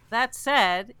 But that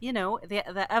said,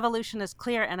 the evolution is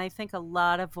clear, and I think a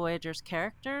lot of Voyager's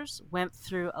characters went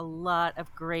through a lot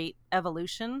of great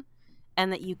evolution,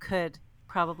 and that you could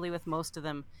probably, with most of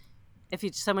them, if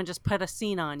someone just put a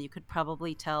scene on, you could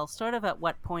probably tell sort of at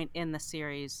what point in the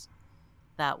series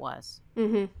that was.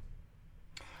 Mm-hmm.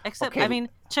 Except, okay.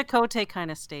 Chakotay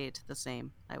kind of stayed the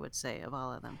same, I would say, of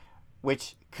all of them.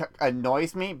 Which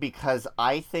annoys me because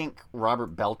I think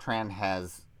Robert Beltran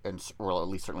has, well, at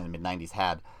least certainly in the mid-90s,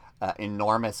 had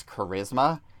enormous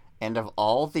charisma. And of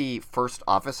all the first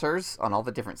officers on all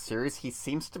the different series, he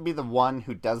seems to be the one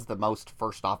who does the most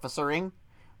first officering,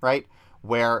 right?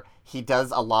 Where he does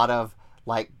a lot of,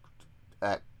 like,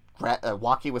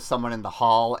 walking with someone in the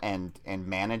hall and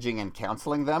managing and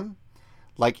counseling them.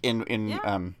 Like and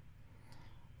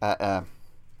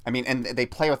they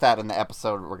play with that in the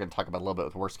episode we're going to talk about a little bit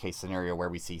with Worst Case Scenario, where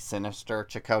we see Sinister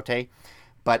Chakotay,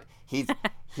 but he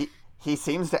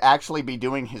seems to actually be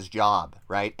doing his job,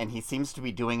 right? And he seems to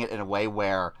be doing it in a way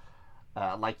where,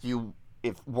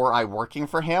 if were I working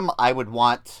for him, I would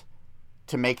want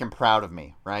to make him proud of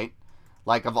me, right?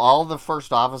 Like, of all the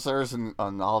first officers on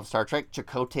all of Star Trek,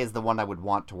 Chakotay is the one I would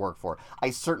want to work for. I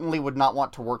certainly would not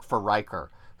want to work for Riker,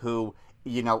 who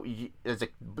as a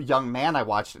young man, I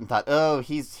watched it and thought, oh,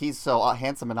 he's so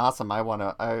handsome and awesome. I want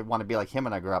to be like him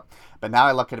when I grow up. But now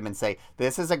I look at him and say,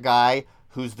 this is a guy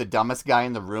who's the dumbest guy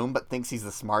in the room, but thinks he's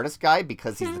the smartest guy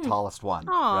because he's the tallest one,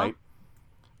 Aw. right?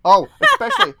 Oh,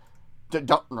 especially.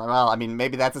 Well, I mean,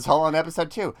 maybe that's his whole own episode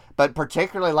too. But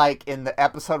particularly like in the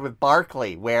episode with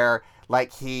Barkley, where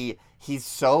like he's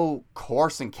so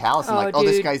coarse and callous, and like,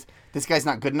 dude. this guy's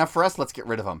not good enough for us. Let's get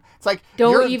rid of him. It's like,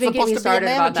 Don't you're even get supposed me to be a started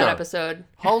about that manager. episode.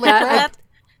 Holy crap!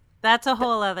 That's a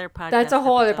whole other podcast. That's a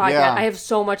whole other podcast. Yeah. I have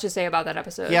so much to say about that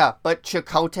episode. Yeah, but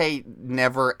Chakotay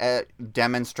never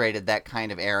demonstrated that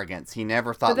kind of arrogance. He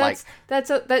never thought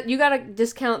That you gotta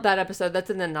discount that episode. That's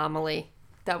an anomaly.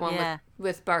 That one Yeah.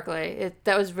 with Barclay.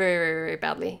 That was very, very,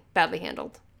 very badly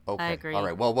handled. Okay. I agree. All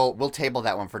right. Well, we'll table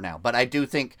that one for now. But I do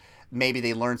think maybe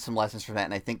they learned some lessons from that,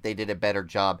 and I think they did a better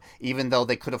job, even though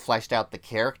they could have fleshed out the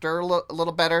character a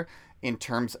little better in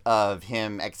terms of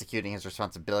him executing his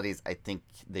responsibilities. I think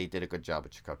they did a good job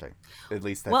with Chakotay. At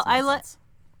least that's my sense.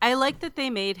 I like that they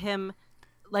made him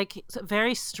like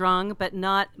very strong, but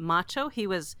not macho. He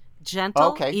was gentle,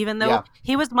 Okay, even though yeah.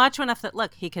 he was macho enough that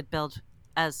look, he could build,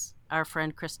 as our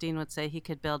friend Christine would say, he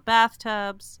could build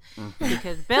bathtubs. Mm-hmm. He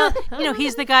could build.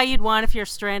 He's the guy you'd want if you're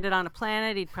stranded on a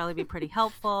planet. He'd probably be pretty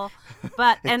helpful.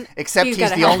 But Except He's he's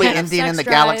got a the only head of Indian in sex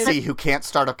the drive. galaxy who can't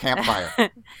start a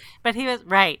campfire. But he was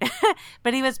right.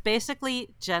 But he was basically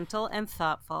gentle and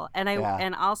thoughtful. And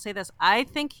I'll say this: I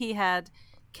think he had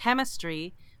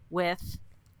chemistry with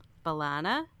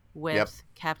B'Elanna, with Yep.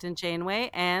 Captain Janeway,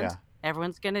 and Yeah.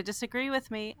 everyone's going to disagree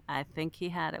with me. I think he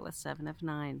had it with Seven of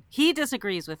Nine. He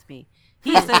disagrees with me.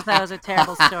 He says that was a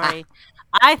terrible story.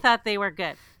 I thought they were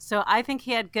good. So I think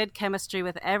he had good chemistry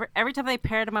with every time they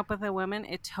paired him up with a woman.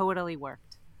 It totally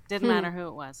worked. Didn't matter who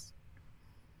it was.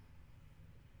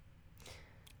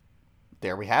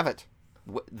 There we have it.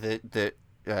 The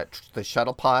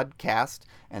Shuttle Pod cast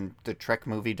and the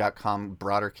TrekMovie.com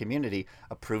broader community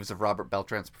approves of Robert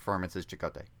Beltran's performance as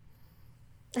Chakotay.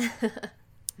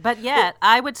 But yet,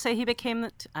 I would say he became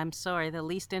the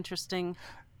least interesting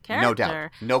character. No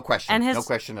doubt. No question. No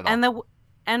question at all.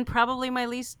 And probably my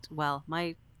least,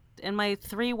 my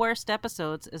three worst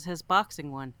episodes is his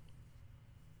boxing one.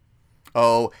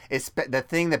 Oh, the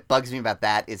thing that bugs me about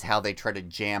that is how they try to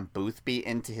jam Boothby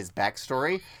into his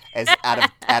backstory as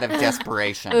out of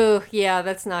desperation. Oh, yeah,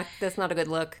 that's not a good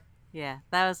look. Yeah,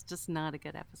 that was just not a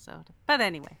good episode. But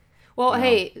anyway. Well,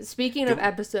 hey, speaking of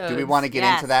episodes, Do we want to get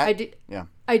Yes. into that? I do. Yeah.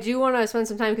 I do want to spend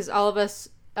some time because all of us,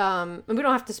 and we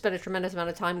don't have to spend a tremendous amount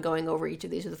of time going over each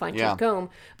of these with a fine-tooth Yeah. comb,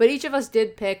 but each of us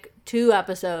did pick 2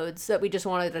 episodes that we just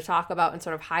wanted to talk about and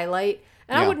sort of highlight.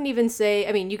 And I Yeah. wouldn't even say,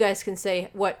 I mean, you guys can say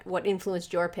what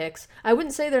influenced your picks. I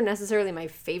wouldn't say they're necessarily my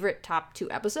favorite top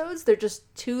 2 episodes. They're just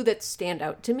 2 that stand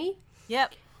out to me.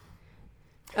 Yep.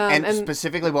 And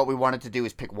specifically what we wanted to do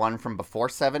is pick one from before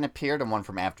Seven appeared and one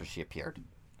from after she appeared.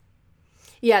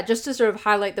 Yeah, just to sort of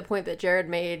highlight the point that Jared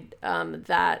made,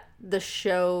 that the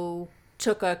show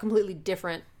took a completely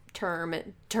different turn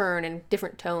and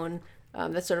different tone.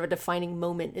 That's sort of a defining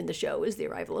moment in the show is the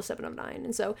arrival of Seven of Nine.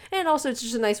 And also it's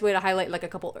just a nice way to highlight like a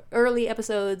couple early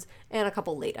episodes and a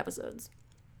couple late episodes.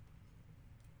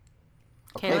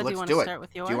 Okay, Kayla, do you let's want do to it. start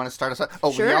with Do yours? you want to start us off?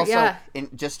 Oh, Sure, we also, yeah.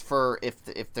 just for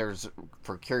if there's,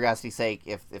 for curiosity's sake,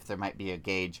 if there might be a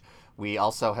gauge, we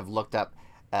also have looked up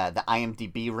the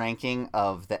IMDb ranking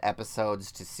of the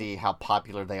episodes to see how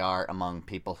popular they are among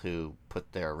people who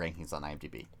put their rankings on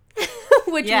IMDb.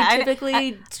 Which Yeah, we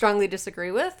typically strongly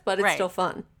disagree with, but it's Right. still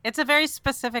fun. It's a very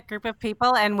specific group of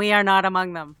people, and we are not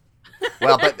among them.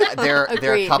 Well, but there are a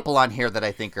Agreed. couple on here that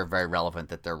I think are very relevant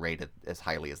that they're rated as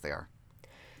highly as they are.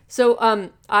 So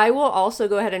I will also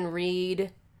go ahead and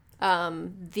read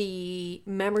the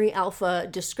Memory Alpha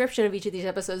description of each of these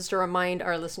episodes to remind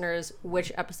our listeners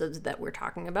which episodes that we're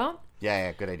talking about.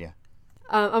 Yeah, good idea.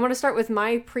 I'm going to start with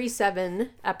my pre-7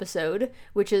 episode,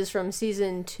 which is from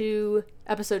season 2,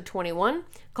 episode 21,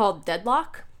 called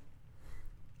Deadlock.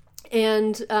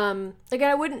 And again,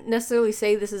 I wouldn't necessarily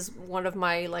say this is one of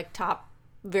my top,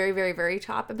 very, very, very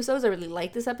top episodes. I really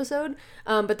like this episode.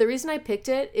 But the reason I picked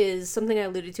it is something I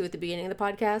alluded to at the beginning of the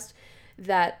podcast,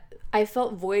 that I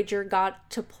felt Voyager got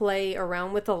to play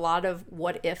around with a lot of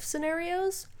what-if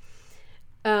scenarios.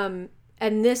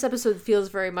 And this episode feels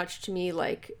very much to me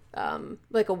like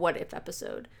a what-if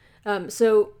episode.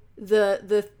 So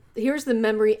here's the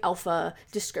Memory Alpha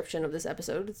description of this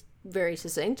episode. It's very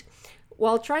succinct.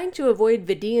 While trying to avoid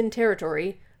Vidian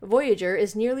territory, Voyager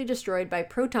is nearly destroyed by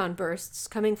proton bursts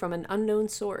coming from an unknown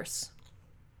source.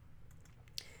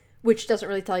 Which doesn't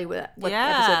really tell you what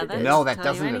episode it is. No, that tell you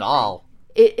doesn't at anything. all.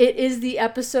 It is the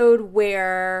episode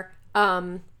where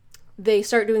they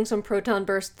start doing some proton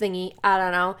burst thingy, I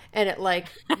don't know, and it like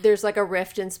there's like a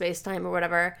rift in space-time or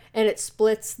whatever, and it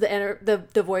splits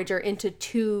the Voyager into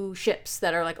two ships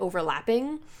that are like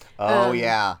overlapping. Oh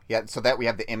yeah. So that we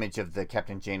have the image of the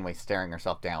Captain Janeway staring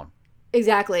herself down.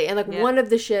 Exactly. And like one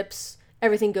of the ships,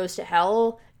 everything goes to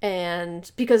hell,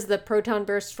 and because the proton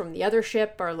bursts from the other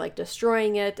ship are like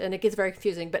destroying it, and it gets very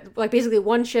confusing. But like basically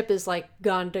one ship is like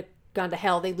gone to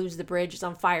hell, they lose the bridge, it's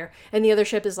on fire, and the other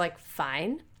ship is like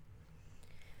fine.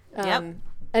 And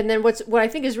then what I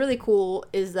think is really cool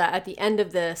is that at the end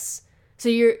of this, so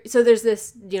there's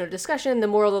this, discussion. The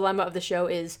moral dilemma of the show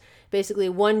is basically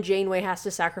one Janeway has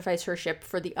to sacrifice her ship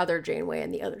for the other Janeway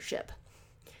and the other ship.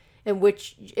 And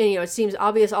it seems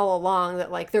obvious all along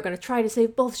that like they're going to try to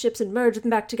save both ships and merge them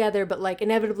back together, but like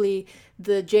inevitably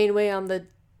the Janeway on the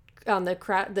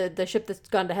ship that's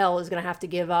gone to hell is going to have to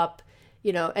give up,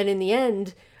 and in the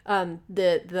end,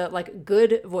 the like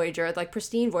good Voyager, like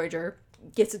pristine Voyager,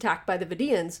 gets attacked by the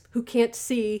Vidians, who can't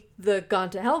see the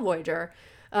gone to hell Voyager,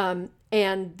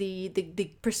 and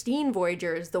the pristine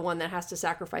Voyager is the one that has to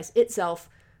sacrifice itself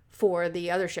for the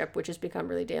other ship, which has become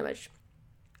really damaged.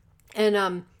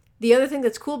 And the other thing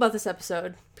that's cool about this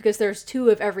episode, because there's two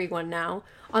of everyone now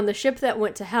on the ship that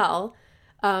went to hell.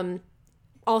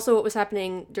 Also, what was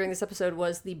happening during this episode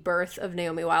was the birth of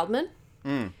Naomi Wildman,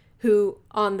 who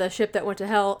on the ship that went to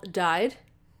hell died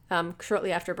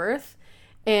shortly after birth.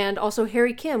 And also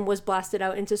Harry Kim was blasted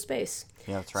out into space.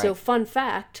 Yeah, that's right. So fun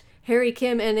fact, Harry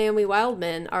Kim and Naomi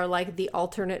Wildman are like the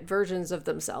alternate versions of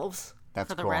themselves. That's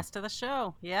for the cool. rest of the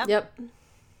show. Yep. Yep.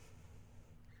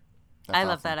 I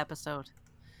love that episode.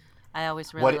 I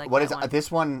always really like what that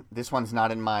is one. This one's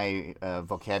not in my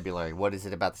vocabulary. What is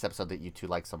it about this episode that you two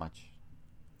like so much?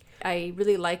 I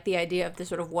really like the idea of this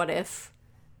sort of what if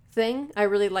thing. I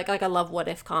really like I love what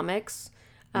if comics.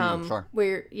 Sure.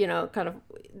 Where, kind of,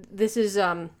 this is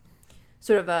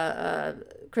sort of a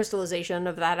crystallization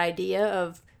of that idea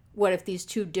of what if these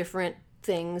two different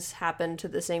things happen to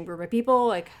the same group of people?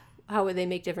 Like, how would they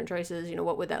make different choices?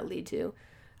 What would that lead to?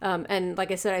 And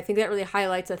like I said, I think that really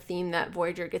highlights a theme that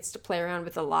Voyager gets to play around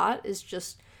with a lot, is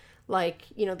just like,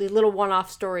 the little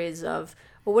one-off stories of,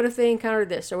 well, what if they encountered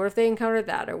this, or what if they encountered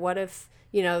that, or what if,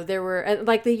 there were,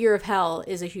 like the Year of Hell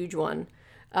is a huge one.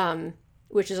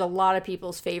 Which is a lot of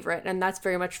people's favorite. And that's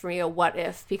very much for me a what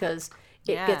if, because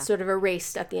it gets sort of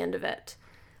erased at the end of it.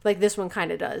 Like this one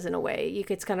kind of does in a way.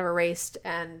 It's kind of erased,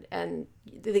 and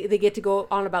they get to go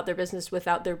on about their business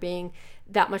without there being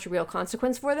that much real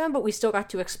consequence for them, but we still got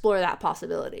to explore that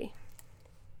possibility.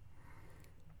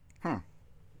 I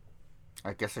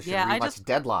guess I should rewatch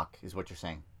Deadlock, is what you're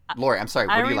saying. Lori, I'm sorry,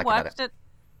 what do you like about it?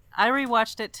 I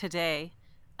rewatched it today,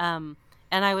 and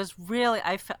I was really,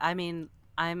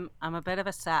 I'm a bit of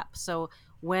a sap. So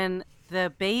when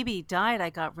the baby died,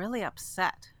 I got really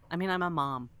upset. I'm a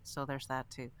mom, so there's that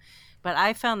too. But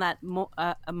I found that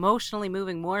emotionally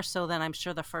moving more so than I'm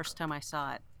sure the first time I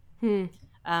saw it.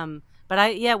 But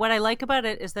what I like about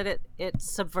it is that it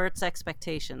subverts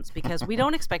expectations, because we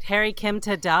don't expect Harry Kim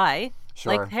to die.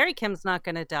 Sure. Like Harry Kim's not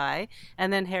going to die,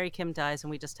 and then Harry Kim dies,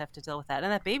 and we just have to deal with that.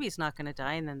 And that baby's not going to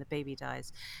die, and then the baby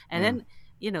dies, and then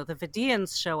the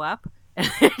Vidians show up.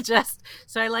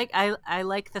 So I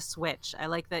like the switch. I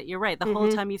like that you're right. The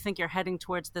whole time you think you're heading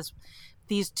towards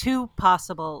these two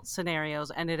possible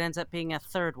scenarios, and it ends up being a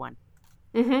third one.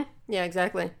 Yeah,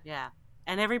 exactly. Yeah,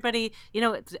 and everybody,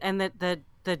 and the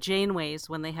Janeways,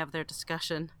 when they have their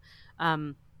discussion,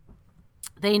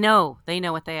 they know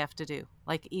what they have to do,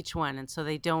 like each one, and so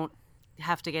they don't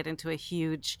have to get into a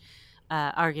huge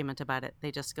argument about it.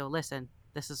 They just go, listen,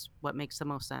 this is what makes the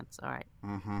most sense. All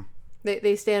right.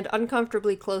 They stand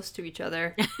uncomfortably close to each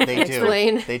other. They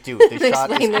do. They do. The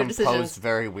shot is composed decisions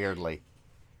very weirdly.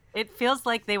 It feels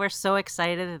like they were so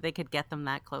excited that they could get them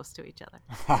that close to each other.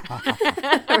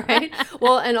 Right?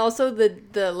 Well, and also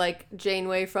the like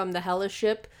Janeway from the Hellish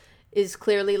ship is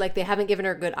clearly like they haven't given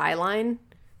her a good eye line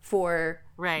for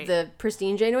the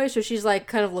pristine Janeway, so she's like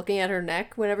kind of looking at her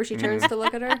neck whenever she turns to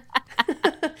look at her.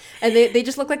 And they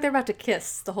just look like they're about to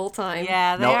kiss the whole time.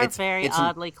 Yeah, they are very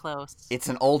oddly close. It's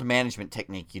an old management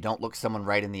technique. You don't look someone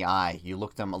right in the eye. You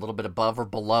look them a little bit above or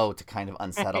below to kind of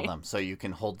unsettle them, so you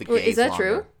can hold the gaze Is that longer.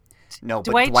 True? No,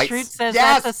 but Dwight Schrute says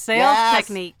that's a sales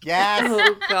technique. Yes.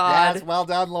 Oh, God. Yes, well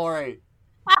done, Lori.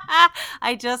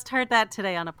 I just heard that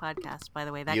today on a podcast, by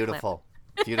the way. That Beautiful.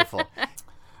 Beautiful.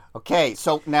 Okay,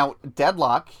 so now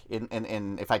Deadlock,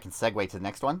 in if I can segue to the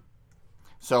next one,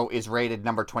 so is rated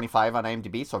number 25 on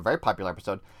IMDb, so a very popular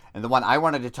episode. And the one I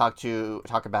wanted to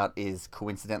talk about is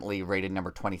coincidentally rated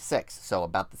number 26, so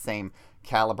about the same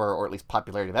caliber or at least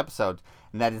popularity of episode,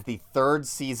 and that is the third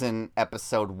season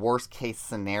episode Worst Case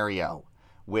Scenario,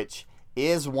 which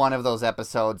is one of those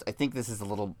episodes. I think this is a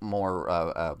little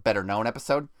more better known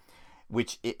episode,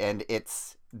 and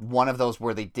it's one of those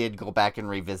where they did go back and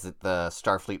revisit the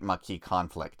Starfleet Maquis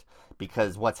conflict,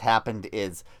 because what's happened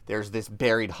is there's this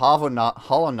buried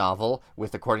holo novel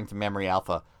with, according to Memory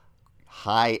Alpha,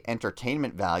 high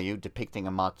entertainment value depicting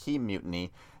a Maquis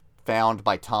mutiny found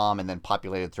by Tom and then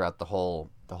populated throughout the whole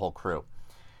crew.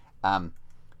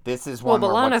 This is one.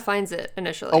 Well, B'Elanna finds it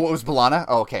initially. Oh, it was B'Elanna?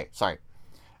 Oh, okay, sorry.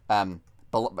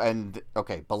 B'Elanna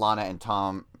and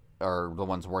Tom are the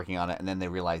ones working on it, and then they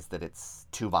realize that it's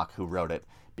Tuvok who wrote it,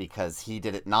 because he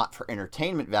did it not for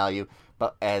entertainment value,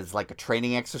 but as like a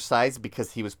training exercise,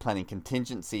 because he was planning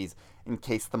contingencies in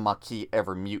case the Maquis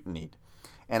ever mutinied.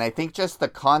 And I think just the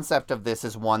concept of this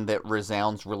is one that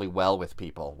resounds really well with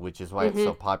people, which is why it's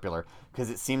so popular, because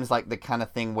it seems like the kind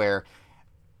of thing where,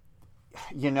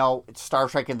 Star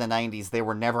Trek in the 90s, they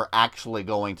were never actually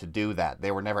going to do that.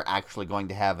 They were never actually going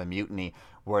to have a mutiny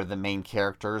where the main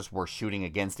characters were shooting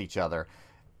against each other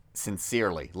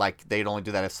sincerely. Like, they'd only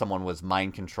do that if someone was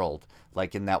mind controlled.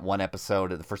 Like in that one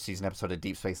episode, the first season episode of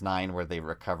Deep Space Nine, where they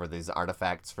recover these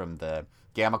artifacts from the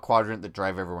Gamma Quadrant that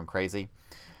drive everyone crazy.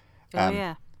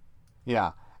 Yeah.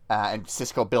 Yeah. And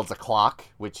Sisko builds a clock,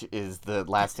 which is the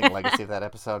lasting legacy of that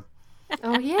episode.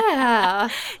 Oh, yeah.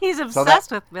 He's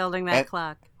obsessed with building that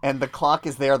clock. And the clock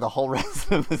is there the whole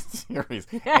rest of the series.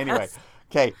 Yes. Anyway,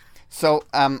 okay. So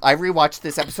I rewatched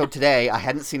this episode today. I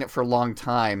hadn't seen it for a long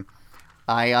time.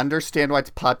 I understand why it's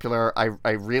popular.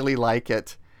 I really like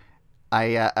it.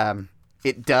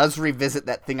 It does revisit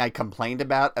that thing I complained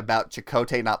about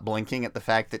Chakotay not blinking at the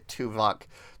fact that Tuvok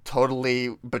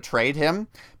totally betrayed him,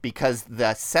 because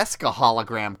the Seska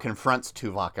hologram confronts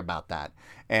Tuvok about that.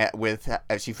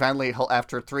 She finally,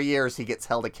 after 3 years, he gets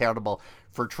held accountable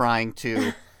for trying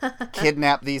to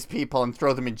kidnap these people and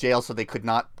throw them in jail so they could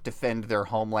not defend their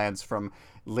homelands from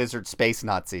lizard space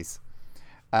Nazis.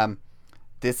 Let's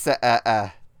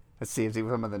see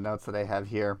some of the notes that I have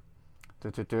here.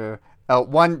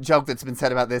 One joke that's been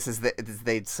said about this is that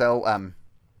they'd so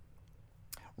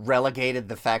relegated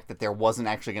the fact that there wasn't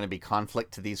actually going to be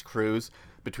conflict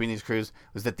between these crews,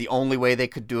 was that the only way they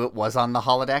could do it was on the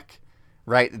holodeck,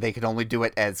 right? They could only do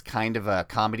it as kind of a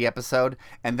comedy episode.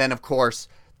 And then, of course,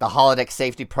 the holodeck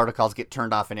safety protocols get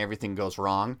turned off and everything goes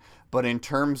wrong. But in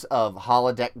terms of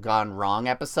holodeck gone wrong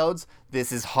episodes,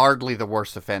 this is hardly the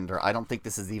worst offender. I don't think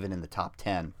this is even in the top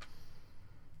 10.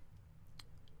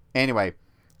 Anyway,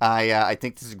 I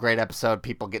think this is a great episode.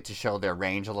 People get to show their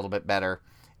range a little bit better,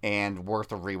 and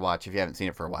worth a rewatch if you haven't seen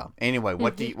it for a while. Anyway,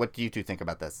 what do you two think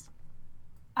about this?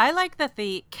 I like that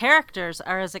the characters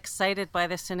are as excited by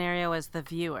the scenario as the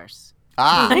viewers.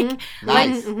 Nice.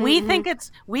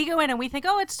 We go in and we think,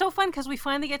 oh, it's so fun because we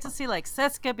finally get to see like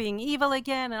Seska being evil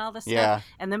again and all this stuff,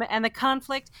 and the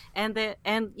conflict and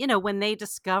when they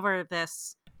discover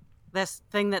this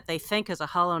thing that they think is a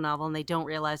holo novel and they don't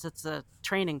realize it's a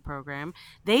training program,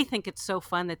 they think it's so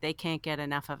fun that they can't get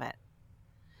enough of it.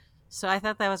 So I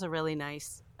thought that was a really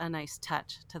nice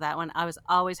touch to that one. I was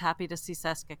always happy to see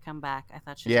Seska come back. I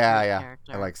thought she was a great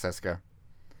character. I like Seska.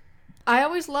 I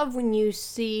always love when you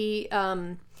see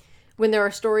when there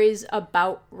are stories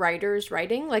about writers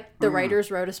writing, like the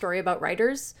writers wrote a story about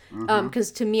writers.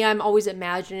 Because to me, I'm always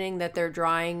imagining that they're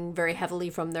drawing very heavily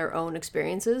from their own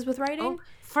experiences with writing.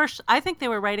 First, I think they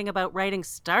were writing about writing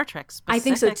Star Trek specifically. I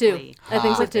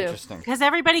think so too. Interesting. Because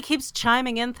everybody keeps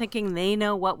chiming in thinking they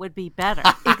know what would be better.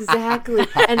 Exactly.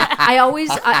 And I always,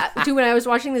 too, when I was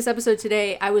watching this episode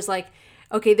today, I was like,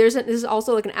 okay, this is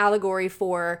also like an allegory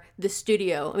for the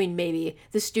studio. I mean, maybe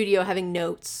the studio having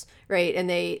notes, right? And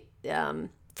they,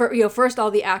 first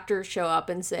all the actors show up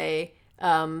and say,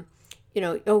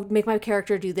 make my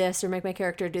character do this or make my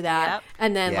character do that. Yep.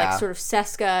 And then like sort of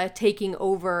Seska taking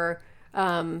over.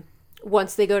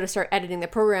 Once they go to start editing the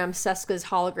program, Seska's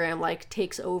hologram like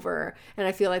takes over, and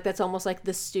I feel like that's almost like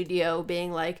the studio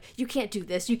being like, you can't do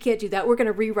this, you can't do that, we're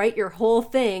gonna rewrite your whole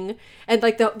thing. And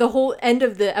like the whole end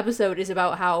of the episode is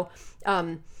about how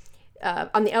on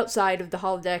the outside of the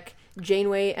holodeck,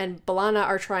 Janeway and B'Elanna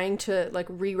are trying to like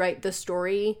rewrite the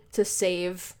story to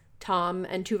save Tom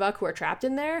and Tuvok, who are trapped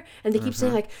in there, and they keep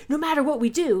saying like, no matter what we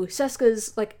do,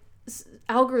 Seska's like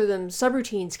algorithms,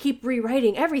 subroutines keep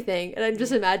rewriting everything. And I'm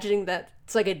just imagining that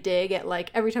it's like a dig at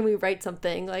like every time we write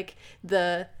something, like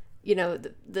the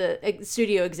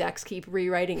studio execs keep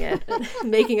rewriting it and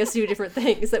making us do different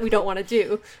things that we don't want to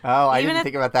do. Oh, I didn't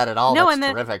think about that at all. That's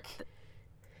terrific.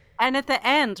 And at the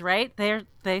end, right?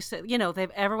 They said,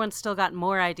 everyone's still got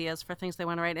more ideas for things they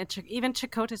want to write. And even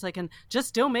Chakotay's like, and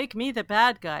just don't make me the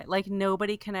bad guy. Like,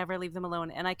 nobody can ever leave them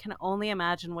alone. And I can only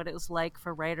imagine what it was like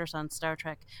for writers on Star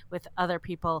Trek with other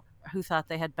people who thought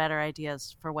they had better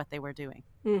ideas for what they were doing.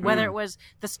 Mm-hmm. Whether it was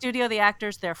the studio, the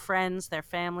actors, their friends, their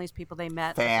families, people they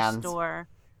met at the store.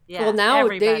 Yeah, well,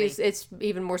 nowadays it's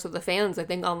even more so the fans, I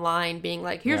think, online being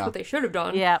like, here's what they should have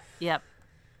done. Yep.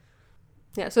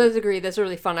 Yeah, so I agree. That's a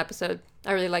really fun episode.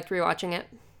 I really liked rewatching it.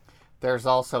 There's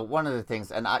also one of the things,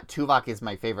 and Tuvok is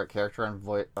my favorite character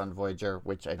on Voyager,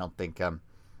 which I don't think,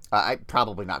 I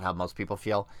probably not how most people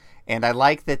feel. And I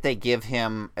like that they give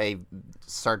him a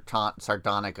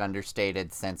sardonic,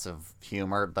 understated sense of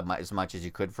humor, as much as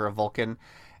you could for a Vulcan.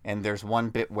 And there's one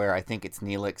bit where I think it's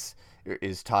Neelix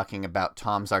is talking about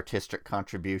Tom's artistic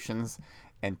contributions,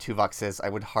 and Tuvok says, "I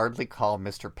would hardly call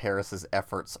Mr. Paris's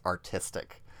efforts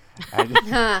artistic."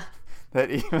 That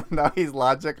even though he's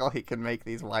logical, he can make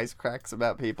these wisecracks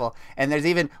about people. And there's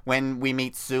even when we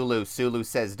meet Sulu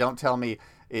says, "Don't tell me,"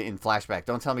 in flashback,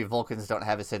 "don't tell me Vulcans don't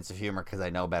have a sense of humor because I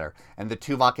know better." And the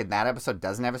Tuvok in that episode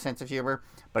doesn't have a sense of humor,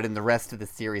 but in the rest of the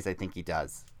series, I think he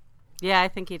does. Yeah, I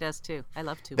think he does too. I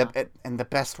love Tuvok. And the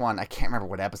best one, I can't remember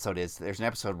what episode it is. There's an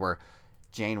episode where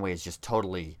Janeway is just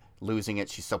totally losing it.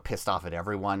 She's so pissed off at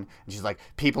everyone, and she's like,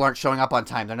 "People aren't showing up on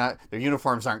time. Their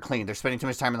uniforms aren't clean. They're spending too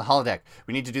much time in the holodeck.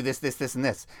 We need to do this, this, this, and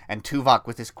this." And Tuvok,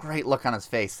 with this great look on his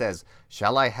face, says,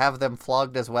 "Shall I have them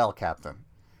flogged as well, Captain?"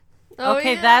 Oh,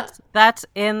 okay, yeah. That's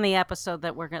in the episode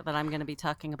that I'm going to be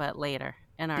talking about later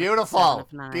in our beautiful,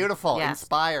 yes.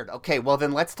 Inspired. Okay, well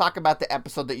then let's talk about the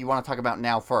episode that you want to talk about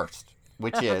now first,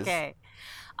 which is okay.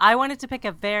 I wanted to pick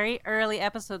a very early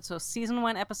episode, so season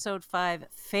 1, episode 5,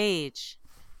 Phage.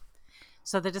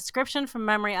 So the description from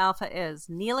Memory Alpha is,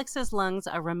 Neelix's lungs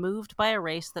are removed by a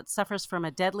race that suffers from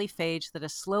a deadly phage that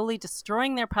is slowly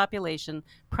destroying their population,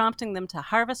 prompting them to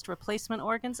harvest replacement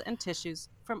organs and tissues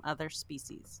from other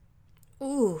species.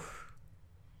 Ooh.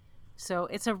 So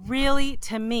it's a really,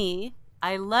 to me,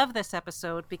 I love this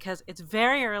episode because it's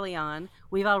very early on.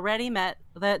 We've already met.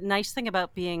 The nice thing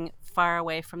about being far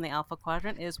away from the Alpha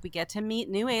Quadrant is we get to meet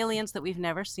new aliens that we've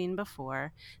never seen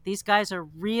before. These guys are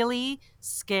really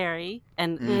scary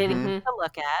and hitting to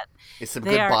look at. It's some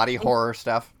good body horror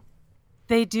stuff.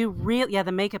 They do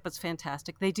the makeup is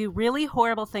fantastic. They do really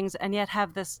horrible things and yet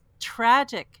have this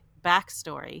tragic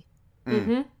backstory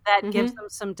that gives them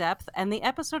some depth. And the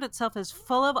episode itself is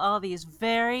full of all these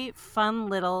very fun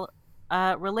little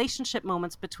relationship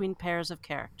moments between pairs of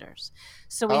characters.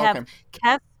 So we have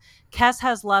Kes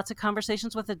has lots of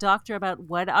conversations with the Doctor about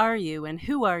what are you and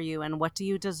who are you and what do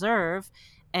you deserve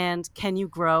and can you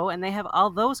grow, and they have all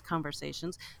those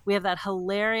conversations. We have that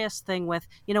hilarious thing with,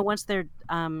 once they're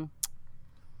oh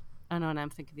no, and I'm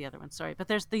thinking the other one. Sorry, but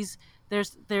there's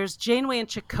Janeway and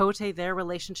Chakotay. Their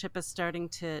relationship is starting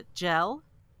to gel,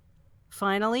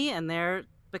 finally, and they're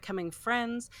becoming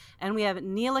friends. And we have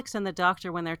Neelix and the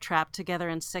Doctor when they're trapped together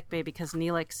in sickbay because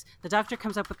the Doctor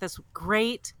comes up with this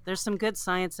great. There's some good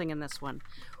sciencing in this one,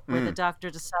 where the Doctor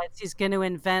decides he's going to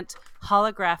invent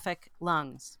holographic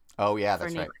lungs. Oh yeah,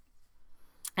 that's right.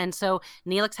 And so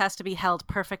Neelix has to be held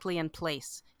perfectly in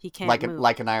place. He can't move.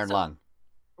 Like an iron lung.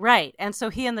 Right. And so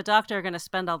he and the Doctor are going to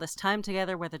spend all this time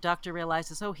together where the Doctor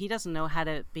realizes, he doesn't know how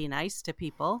to be nice to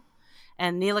people.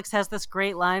 And Neelix has this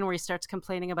great line where he starts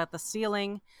complaining about the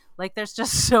ceiling. Like, there's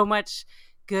just so much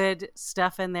good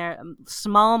stuff in there.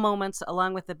 Small moments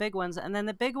along with the big ones. And then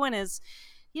the big one is,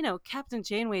 Captain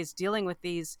Janeway is dealing with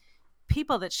these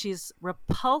people that she's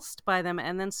repulsed by them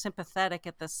and then sympathetic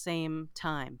at the same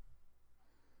time.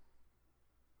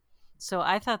 So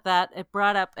I thought that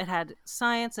it had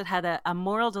science, it had a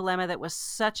moral dilemma that was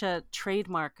such a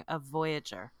trademark of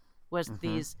Voyager, was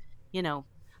these, I'm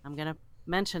going to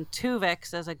mention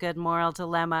Tuvix as a good moral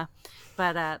dilemma,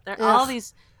 but there are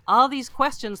all these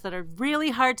questions that are really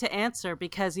hard to answer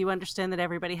because you understand that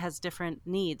everybody has different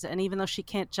needs. And even though she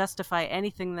can't justify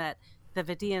anything that the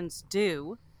Vidians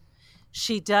do,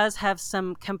 she does have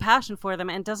some compassion for them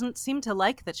and doesn't seem to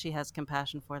like that she has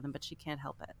compassion for them, but she can't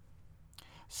help it.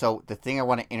 So the thing I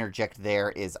want to interject there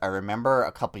is I remember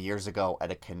a couple years ago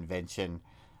at a convention,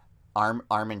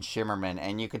 Armin Shimmerman,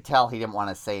 and you could tell he didn't want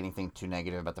to say anything too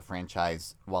negative about the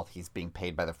franchise while he's being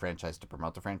paid by the franchise to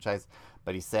promote the franchise,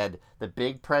 but he said the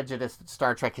big prejudice that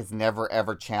Star Trek has never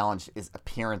ever challenged is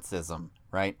appearancism,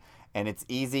 right? And it's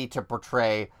easy to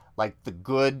portray like the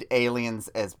good aliens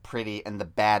as pretty and the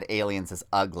bad aliens as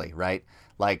ugly, right?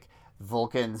 Like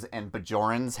Vulcans and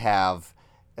Bajorans have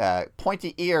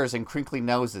pointy ears and crinkly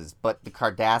noses, but the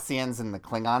Cardassians and the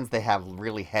Klingons, they have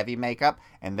really heavy makeup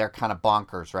and they're kind of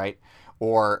bonkers, right?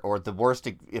 or the worst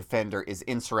offender is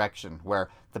insurrection, where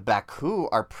the Baku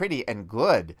are pretty and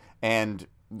good, and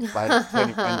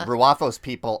Ruafo's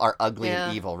people are ugly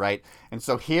and evil, right? And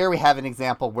so here we have an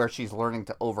example where she's learning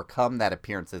to overcome that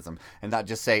appearanceism and not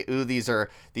just say, "Ooh, these are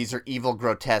evil,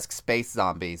 grotesque space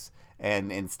zombies,"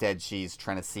 and instead she's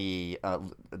trying to see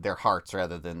their hearts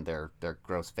rather than their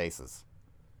gross faces.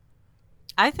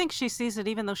 I think she sees it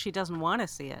even though she doesn't want to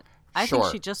see it. I think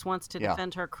she just wants to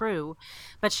defend her crew,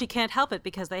 but she can't help it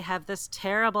because they have this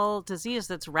terrible disease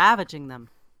that's ravaging them.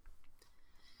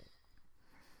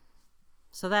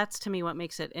 So that's, to me, what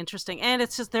makes it interesting. And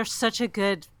it's just, they're such a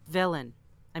good villain.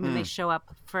 I mean, they show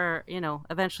up for,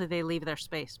 eventually they leave their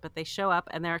space, but they show up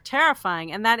and they're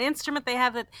terrifying. And that instrument they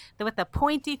have with the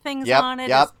pointy things on it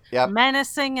is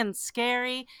menacing and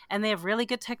scary. And they have really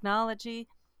good technology.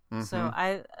 Mm-hmm.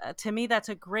 So to me, that's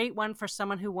a great one for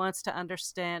someone who wants to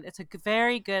understand. It's a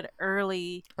very good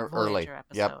early Voyager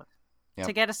episode. Yep.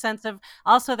 To get a sense of,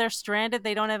 also they're stranded.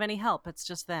 They don't have any help. It's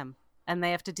just them. And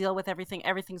they have to deal with everything.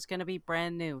 Everything's going to be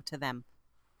brand new to them.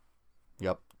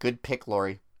 Yep. Good pick,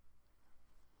 Lori.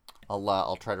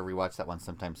 I'll try to rewatch that one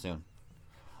sometime soon.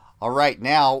 All right.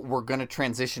 Now we're going to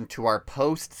transition to our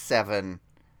post-7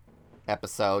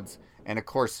 episodes. And, of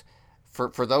course,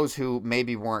 for those who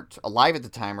maybe weren't alive at the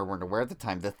time or weren't aware at the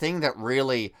time, the thing that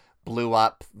really blew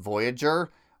up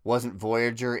Voyager wasn't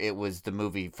Voyager. It was the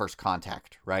movie First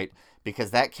Contact, right?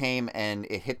 Because that came and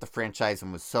it hit the franchise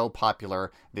and was so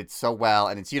popular, did so well,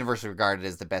 and it's universally regarded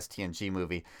as the best TNG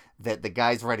movie, that the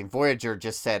guys writing Voyager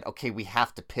just said, okay, we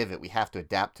have to pivot, we have to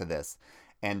adapt to this.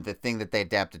 And the thing that they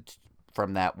adapted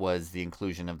from that was the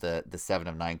inclusion of the 7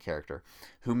 of 9 character,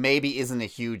 who maybe isn't a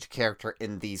huge character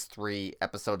in these 3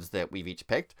 episodes that we've each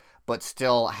picked, but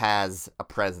still has a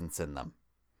presence in them.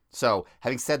 So,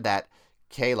 having said that,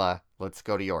 Kayla, let's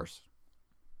go to yours.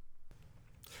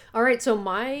 All right, so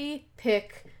my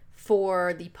pick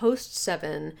for the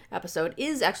post-7 episode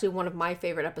is actually one of my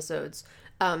favorite episodes.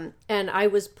 And I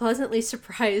was pleasantly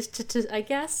surprised to, I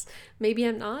guess, maybe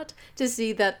I'm not, to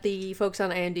see that the folks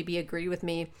on IMDb agreed with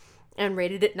me and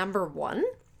rated it number 1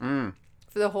 for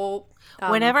the whole...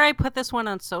 Whenever I put this one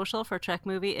on social for Trek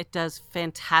Movie, it does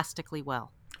fantastically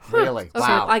well. Really? Okay.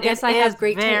 Wow. I guess I have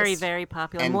great very, taste. Very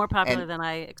popular. More popular than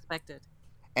I expected.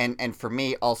 And for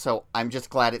me, also, I'm just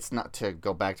glad it's not, to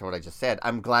go back to what I just said,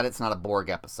 I'm glad it's not a Borg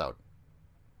episode.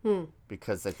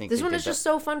 Because I think this one is just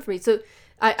so fun for me. So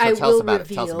I will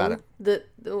reveal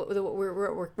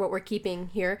what we're keeping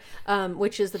here,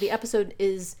 which is that the episode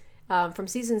is from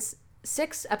season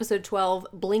 6, episode 12,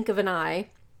 Blink of an Eye.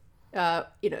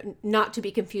 Not to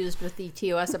be confused with the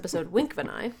TOS episode Wink of an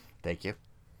Eye. Thank you.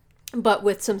 But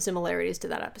with some similarities to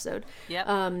that episode. Yep.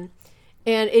 And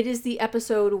it is the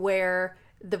episode where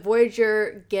the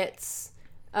Voyager gets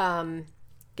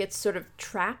sort of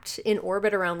trapped in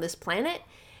orbit around this planet,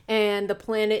 and the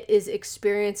planet is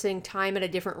experiencing time at a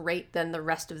different rate than the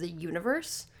rest of the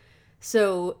universe.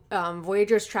 So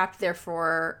Voyager's trapped there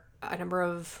for a number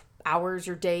of hours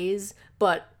or days,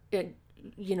 but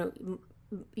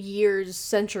years,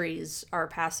 centuries are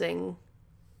passing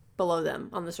below them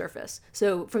on the surface.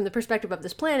 So from the perspective of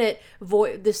this planet,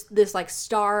 this like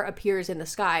star appears in the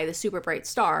sky, the super bright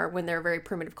star, when they're a very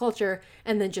primitive culture,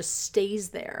 and then just stays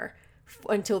there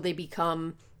until they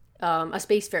become a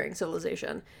spacefaring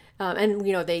civilization. And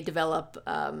they develop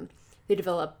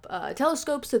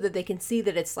telescopes so that they can see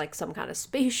that it's like some kind of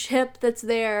spaceship that's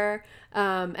there,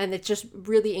 and it's just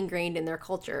really ingrained in their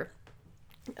culture,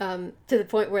 to the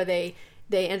point where they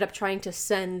end up trying to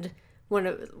send one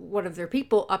of their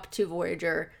people up to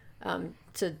Voyager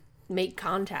to make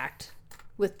contact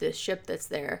with this ship that's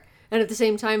there. And at the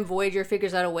same time, Voyager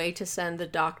figures out a way to send the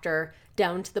Doctor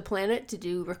down to the planet to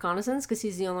do reconnaissance, because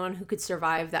he's the only one who could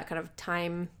survive that kind of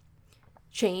time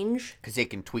change. Because they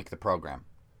can tweak the program.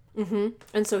 Mm-hmm.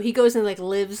 And so he goes and like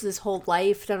lives this whole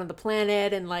life down on the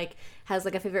planet, and like has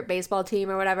like a favorite baseball team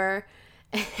or whatever,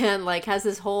 and like has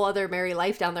this whole other merry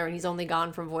life down there, and he's only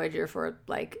gone from Voyager for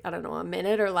like, I don't know, a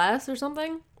minute or less or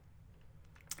something.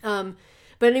 But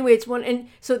anyway, it's one, and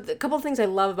so the couple of things I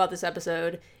love about this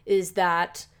episode is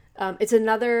that it's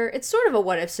sort of a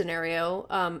what if scenario.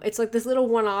 It's like this little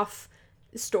one-off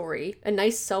story, a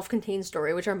nice self-contained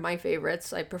story, which are my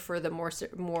favorites. I prefer the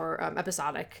more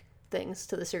episodic things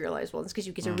to the serialized ones, because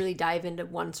you get to really dive into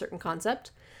one certain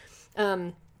concept.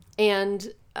 And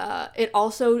it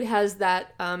also has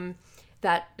that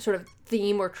sort of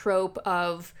theme or trope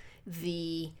of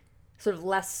the sort of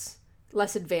less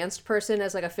advanced person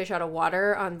as like a fish out of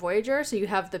water on Voyager. So you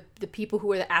have the people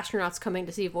who are the astronauts coming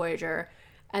to see Voyager,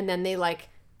 and then they like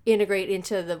integrate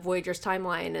into the Voyager's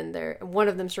timeline, and one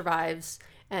of them survives,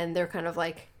 and they're kind of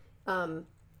like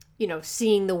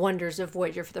seeing the wonders of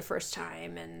Voyager for the first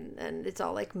time, and it's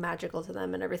all like magical to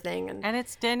them and everything. And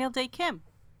it's Daniel Day Kim.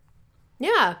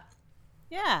 Yeah.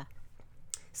 Yeah.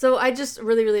 So I just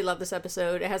really, really love this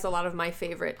episode. It has a lot of my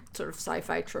favorite sort of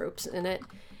sci-fi tropes in it.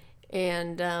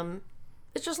 And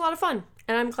it's just a lot of fun.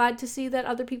 And I'm glad to see that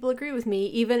other people agree with me,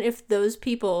 even if those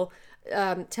people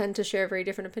tend to share very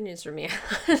different opinions from me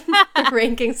on the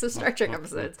rankings of Star Trek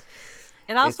episodes.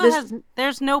 It also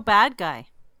there's no bad guy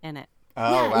in it.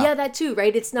 Oh, wow. Yeah, that too,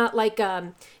 right? It's not like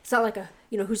a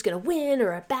who's gonna win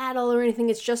or a battle or anything.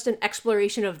 It's just an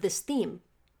exploration of this theme.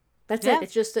 That's it.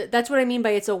 It's just that's what I mean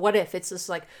by it's a what if. It's just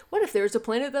like, what if there's a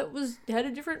planet that had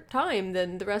a different time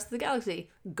than the rest of the galaxy?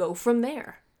 Go from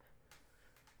there.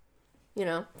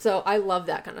 So I love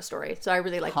that kind of story. So I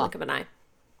really like Blink of an Eye.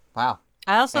 Wow.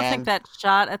 I also think that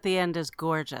shot at the end is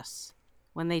gorgeous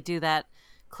when they do that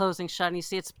closing shot, and you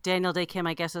see it's Daniel Day Kim,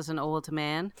 I guess, as an old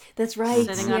man. That's right.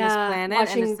 Sitting on his planet,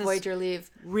 watching and it's Voyager leave.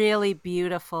 Really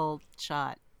beautiful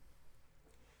shot.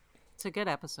 It's a good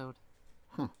episode.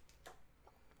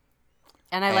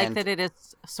 And I like that it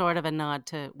is sort of a nod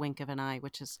to Wink of an Eye,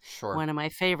 which is one of my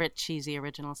favorite cheesy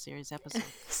original series episodes.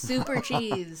 Super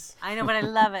cheese. I know, but I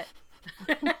love it.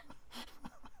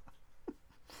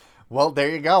 Well, there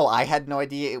you go. I had no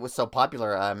idea it was so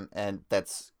popular, and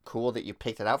that's cool that you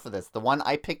picked it out for this. The one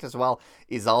I picked as well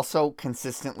is also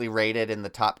consistently rated in the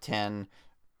top 10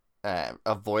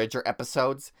 of Voyager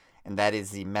episodes, and that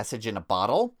is The Message in a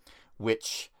Bottle,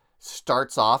 which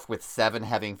starts off with Seven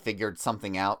having figured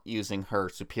something out using her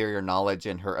superior knowledge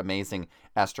in her amazing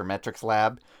astrometrics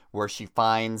lab, where she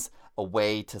finds a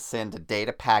way to send a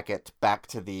data packet back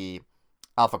to the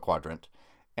Alpha Quadrant.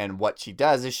 And what she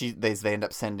does is they end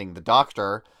up sending the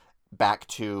Doctor back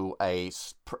to a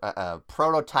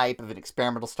prototype of an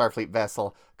experimental Starfleet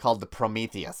vessel called the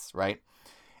Prometheus, right?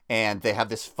 And they have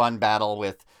this fun battle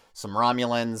with some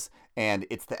Romulans, and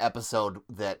it's the episode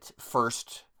that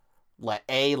first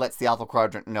lets the Alpha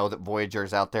Quadrant know that Voyager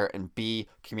is out there, and B,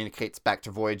 communicates back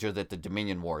to Voyager that the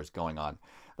Dominion War is going on.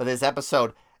 But this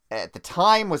episode, at the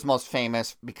time, was most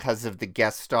famous because of the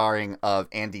guest starring of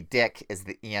Andy Dick as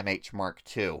the EMH Mark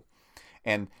II.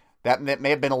 And that may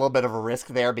have been a little bit of a risk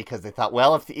there, because they thought,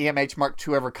 well, if the EMH Mark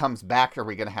II ever comes back, are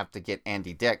we going to have to get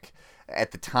Andy Dick? At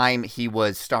the time, he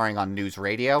was starring on News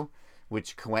Radio,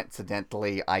 which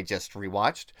coincidentally I just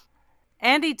rewatched.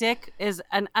 Andy Dick is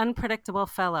an unpredictable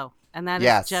fellow, and that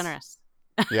is generous.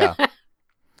 Yeah.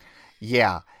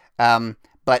 Yeah.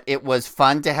 But it was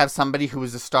fun to have somebody who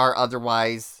was a star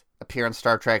otherwise appear on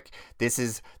Star Trek. This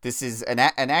is an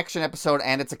action episode,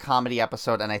 and it's a comedy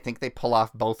episode, and I think they pull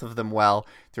off both of them well.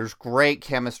 There's great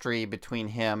chemistry between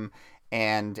him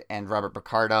and Robert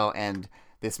Picardo, and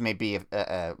this may be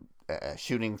a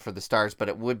shooting for the stars, but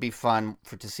it would be fun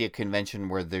to see a convention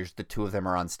where there's the two of them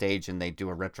are on stage and they do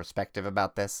a retrospective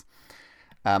about this.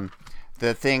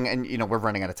 The thing, and we're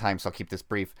running out of time, so I'll keep this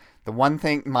brief. The one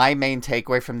thing, my main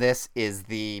takeaway from this is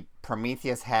the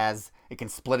Prometheus it can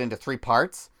split into 3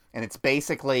 parts, and it's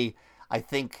basically, I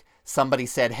think somebody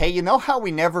said, hey, you know how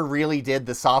we never really did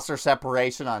the saucer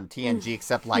separation on TNG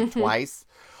except like twice?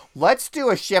 Let's do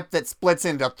a ship that splits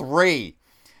into 3.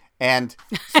 And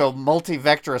so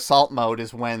multi-vector assault mode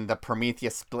is when the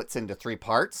Prometheus splits into 3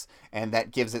 parts, and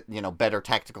that gives it, better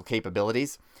tactical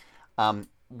capabilities. And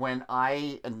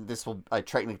this will a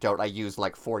trade anecdote I used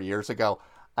like 4 years ago,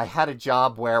 I had a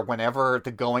job where whenever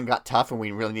the going got tough and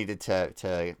we really needed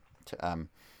to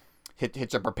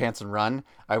hitch up our pants and run,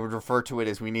 I would refer to it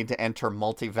as we need to enter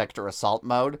multi-vector assault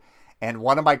mode. And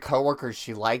one of my coworkers,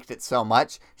 she liked it so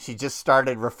much, she just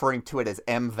started referring to it as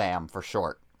MVAM for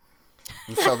short.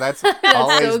 And so that's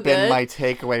always been my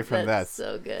takeaway from this.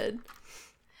 So good.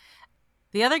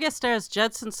 The other guest star is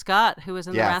Judson Scott, who was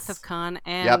in The Wrath of Khan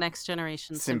and Next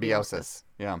Generation Symbiosis.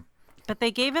 Yeah. But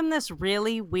they gave him this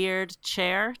really weird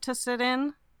chair to sit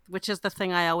in, which is the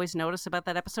thing I always notice about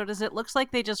that episode, is it looks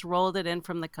like they just rolled it in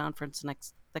from the conference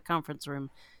room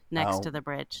next to the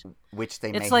bridge. Which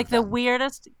they It's like the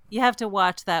weirdest. You have to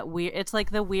watch that weird. It's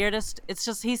like the weirdest. It's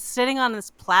just he's sitting on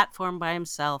this platform by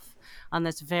himself on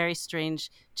this very strange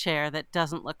chair that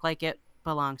doesn't look like it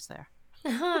belongs there.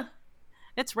 Uh-huh.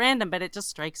 It's random, but it just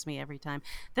strikes me every time.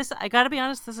 I got to be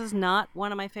honest, this is not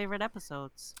one of my favorite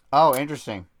episodes. Oh,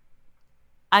 interesting.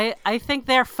 I think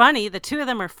they're funny. The two of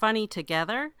them are funny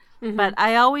together, but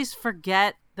I always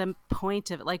forget the point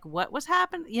of it. Like, what was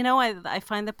happening? I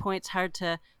find the points hard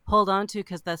to hold on to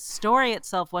because the story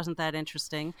itself wasn't that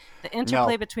interesting. The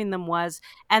interplay between them was,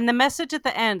 and the message at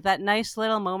the end, that nice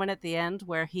little moment at the end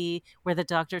where the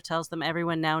Doctor tells them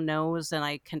everyone now knows, and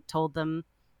I told them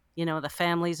the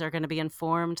families are going to be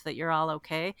informed that you're all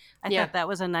okay. I thought that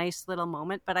was a nice little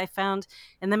moment, but I found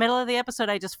in the middle of the episode,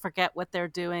 I just forget what they're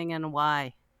doing and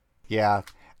why. Yeah.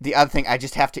 The other thing, I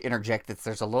just have to interject that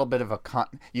there's a little bit of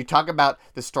you talk about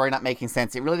the story not making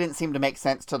sense. It really didn't seem to make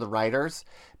sense to the writers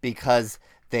because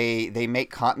they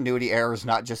make continuity errors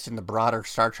not just in the broader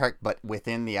Star Trek, but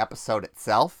within the episode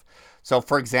itself. So,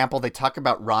 for example, they talk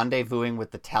about rendezvousing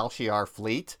with the Tal Shiar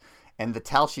fleet, and the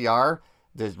Tal Shiar,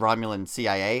 the Romulan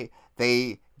CIA,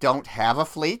 they don't have a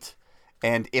fleet.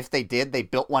 And if they did, they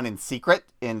built one in secret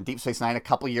in Deep Space Nine a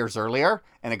couple years earlier,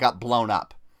 and it got blown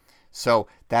up. So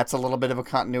that's a little bit of a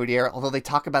continuity error, although they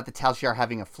talk about the Tal Shiar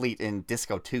having a fleet in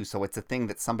Disco 2, so it's a thing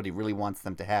that somebody really wants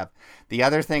them to have. The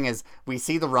other thing is we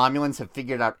see the Romulans have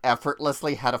figured out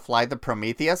effortlessly how to fly the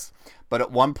Prometheus, but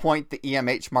at one point the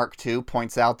EMH Mark II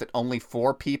points out that only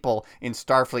 4 people in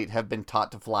Starfleet have been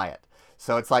taught to fly it.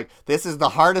 So it's like, this is the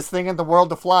hardest thing in the world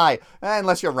to fly,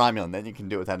 unless you're a Romulan, then you can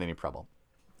do it without any trouble.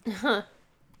 Huh.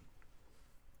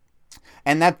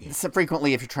 And that's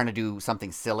frequently, if you're trying to do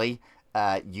something silly,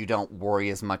 you don't worry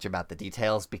as much about the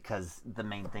details because the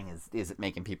main thing is it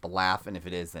making people laugh, and if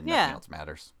it is, then nothing else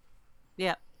matters.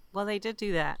 Yeah. Well, they did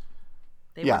do that.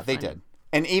 They did.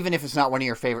 And even if it's not one of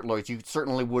your favorite Lloyds, you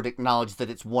certainly would acknowledge that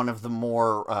it's one of the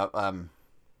more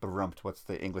what's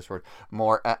the English word?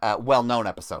 More well-known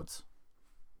episodes.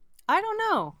 I don't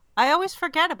know. I always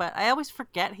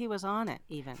forget he was on it.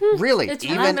 Even really, it's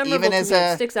even as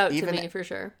it sticks out to me for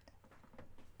sure.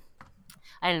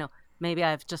 I don't know. Maybe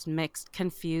I have just mixed,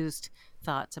 confused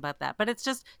thoughts about that. But it's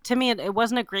just, to me, it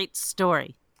wasn't a great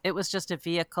story. It was just a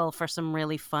vehicle for some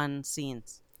really fun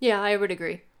scenes. Yeah, I would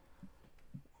agree.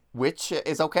 Which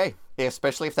is okay,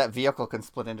 especially if that vehicle can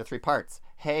split into 3 parts.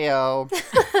 Hey-o.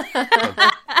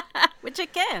 Which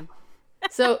it can.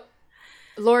 So,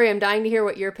 Lori, I'm dying to hear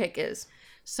what your pick is.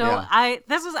 So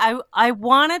I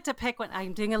wanted to pick one.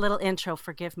 I'm doing a little intro,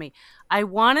 forgive me. I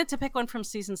wanted to pick one from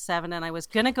season 7, and I was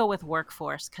going to go with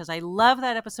Workforce because I love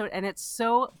that episode, and it's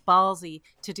so ballsy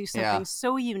to do something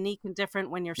so unique and different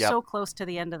when you're so close to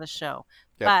the end of the show.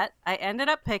 Yep. But I ended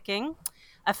up picking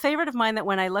a favorite of mine that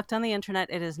when I looked on the internet,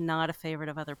 it is not a favorite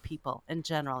of other people in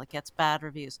general. It gets bad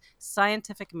reviews.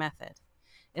 Scientific Method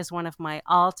is one of my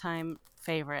all-time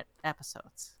favorite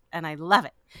episodes. And I love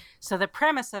it. So the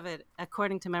premise of it,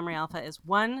 according to Memory Alpha, is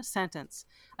one sentence.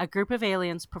 A group of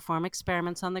aliens perform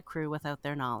experiments on the crew without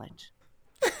their knowledge.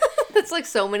 That's like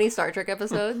so many Star Trek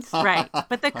episodes. Right.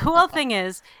 But the cool thing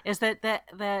is that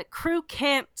the crew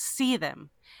can't see them.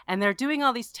 And they're doing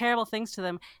all these terrible things to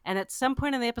them. And at some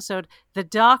point in the episode, the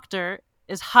doctor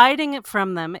is hiding it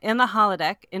from them in the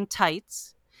holodeck in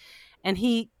tights. And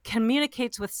he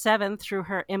communicates with Seven through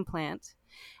her implant.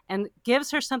 And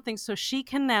gives her something so she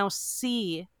can now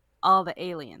see all the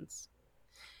aliens.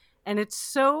 And it's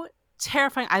so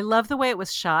terrifying. I love the way it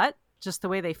was shot, just the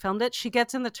way they filmed it. She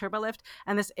gets in the turbolift,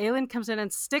 and this alien comes in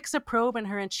and sticks a probe in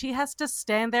her, and she has to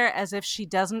stand there as if she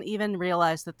doesn't even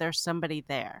realize that there's somebody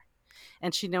there.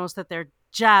 And she knows that they're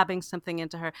jabbing something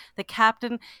into her. The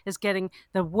captain is getting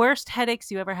the worst headaches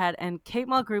you ever had, and Kate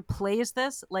Mulgrew plays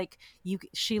this like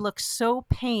she looks so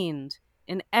pained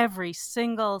in every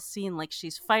single scene, like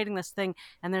she's fighting this thing.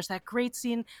 And there's that great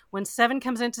scene when Seven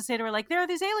comes in to say to her, like, there are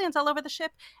these aliens all over the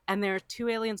ship. And there are 2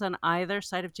 aliens on either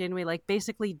side of Janeway, like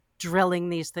basically drilling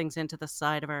these things into the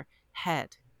side of her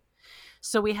head.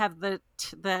 So we have the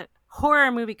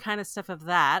horror movie kind of stuff of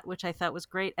that, which I thought was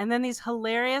great. And then these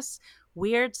hilarious,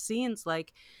 weird scenes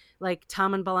like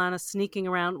Tom and B'Elanna sneaking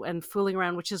around and fooling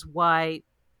around, which is why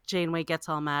Janeway gets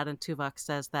all mad and Tuvok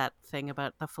says that thing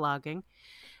about the flogging.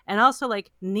 And also,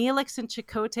 like, Neelix and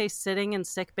Chakotay sitting in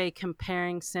sickbay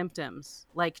comparing symptoms,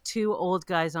 like 2 old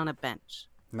guys on a bench.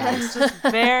 Nice. It's just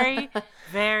very,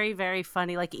 very, very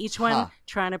funny. Like, each one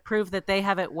trying to prove that they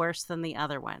have it worse than the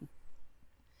other one.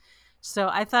 So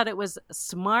I thought it was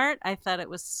smart. I thought it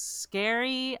was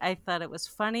scary. I thought it was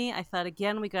funny. I thought,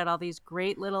 again, we got all these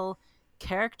great little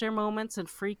character moments and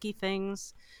freaky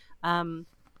things. And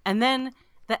then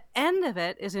the end of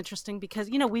it is interesting because,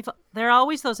 there are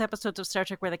always those episodes of Star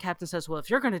Trek where the captain says, well, if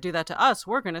you're going to do that to us,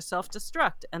 we're going to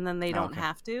self-destruct. And then they don't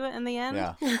have to in the end.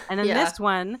 Yeah. And in this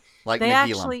one, like they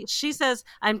Nagila. She says,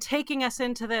 I'm taking us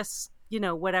into this,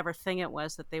 whatever thing it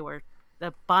was that they were,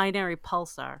 the binary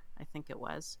pulsar, I think it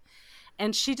was.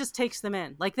 And she just takes them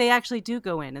in. Like, they actually do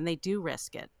go in and they do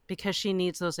risk it because she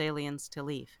needs those aliens to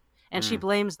leave. And she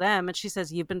blames them and she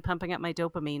says, you've been pumping up my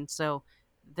dopamine, so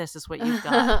this is what you've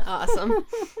got. Awesome.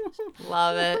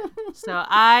 Love it. So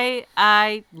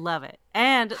I love it.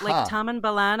 And like Tom and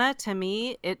B'Elanna, to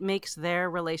me, it makes their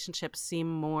relationship seem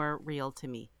more real to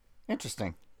me.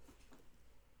 Interesting.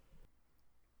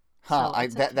 Huh? So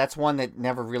it's That's one that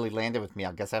never really landed with me.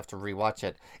 I guess I have to rewatch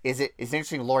it. It's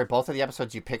interesting, Lori. Both of the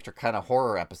episodes you picked are kind of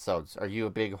horror episodes. Are you a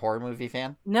big horror movie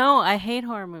fan? No, I hate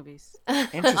horror movies.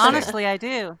 Interesting. Honestly, I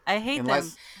do. I hate them.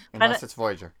 Unless it's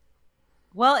Voyager.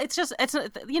 Well, it's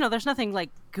there's nothing like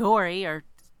gory or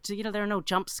there are no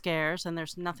jump scares and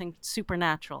there's nothing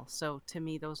supernatural. So to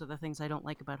me, those are the things I don't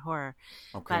like about horror.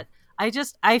 Okay. But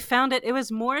I found it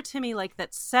was more to me like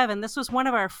that Seven. This was one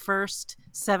of our first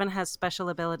Seven has special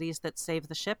abilities that save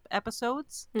the ship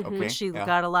episodes, Okay. which she yeah.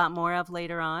 got a lot more of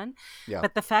later on. Yeah.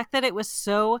 But the fact that it was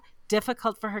so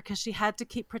difficult for her because she had to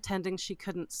keep pretending she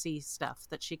couldn't see stuff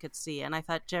that she could see, and I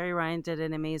thought Jerry Ryan did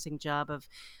an amazing job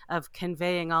of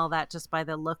conveying all that just by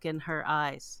the look in her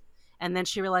eyes. And then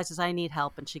she realizes I need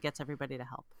help, and she gets everybody to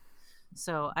help.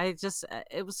 So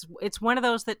it's one of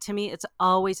those that to me it's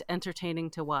always entertaining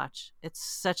to watch. It's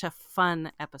such a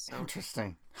fun episode.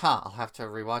 Interesting. I'll have to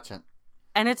rewatch it.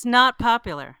 And it's not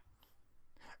popular.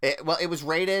 It was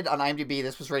rated on IMDb.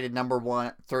 This was rated number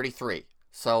 133.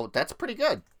 So that's pretty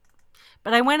good.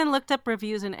 But I went and looked up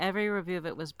reviews, and every review of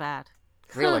it was bad.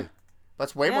 Really?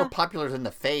 That's way Yeah. more popular than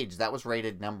The Phage. That was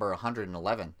rated number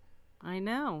 111. I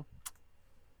know.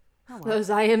 Oh, well. Those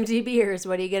IMDb'ers,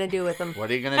 what are you going to do with them? What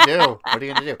are you going to do? What are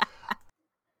you going to do?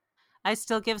 I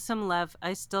still give some love.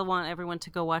 I still want everyone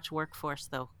to go watch Workforce,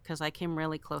 though, because I came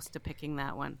really close to picking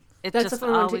that one. That's a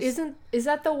fun one too. Is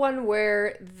that the one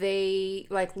where they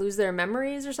like lose their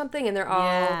memories or something, and they're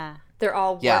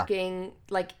all Yeah. working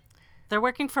like They're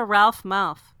working for Ralph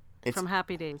Malph It's- from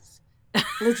Happy Days.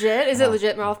 legit? Is it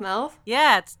legit Ralph Malph?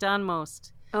 Yeah, it's Don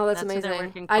Most. Oh, that's Who they're amazing.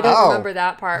 working I for. don't Oh, remember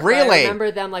that part. But really? I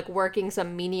remember them like working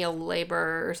some menial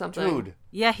labor or something. Dude,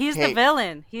 Yeah, he's Hey, the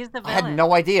villain. He's the I villain. had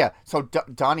no idea. So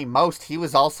Donnie Most, he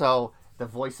was also the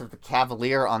voice of the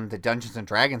Cavalier on the Dungeons and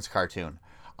Dragons cartoon.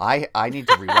 I need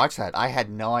to rewatch that. I had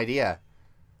no idea.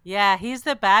 Yeah, he's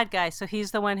the bad guy, so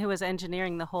he's the one who was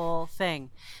engineering the whole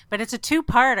thing. But it's a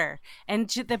two-parter, and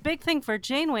the big thing for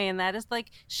Janeway in that is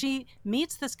like she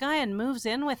meets this guy and moves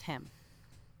in with him,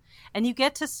 and you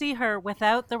get to see her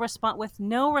without with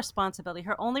no responsibility.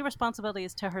 Her only responsibility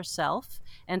is to herself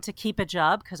and to keep a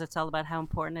job because it's all about how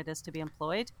important it is to be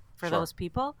employed for Sure. those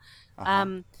people.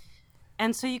 Uh-huh.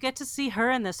 And so you get to see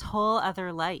her in this whole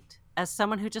other light as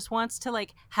someone who just wants to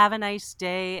like have a nice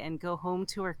day and go home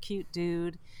to her cute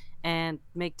dude and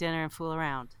make dinner and fool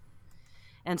around.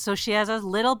 And so she has a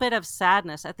little bit of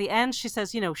sadness. At the end, she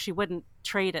says, she wouldn't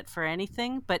trade it for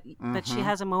anything, but she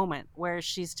has a moment where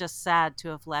she's just sad to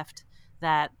have left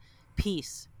that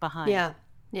peace behind.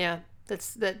 Yeah.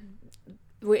 That's that.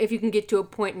 If you can get to a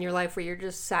point in your life where you're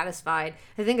just satisfied,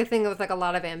 I think a thing with like a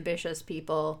lot of ambitious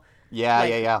people. Yeah, like,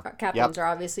 yeah. Captains are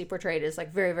obviously portrayed as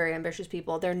like very, very ambitious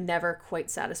people. They're never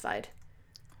quite satisfied.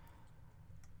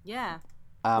 Yeah.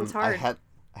 It's hard.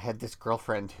 I had this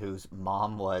girlfriend whose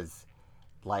mom was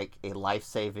like a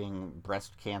life-saving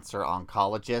breast cancer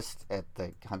oncologist at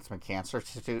the Huntsman Cancer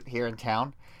Institute here in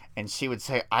town. And she would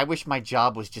say, I wish my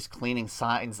job was just cleaning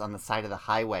signs on the side of the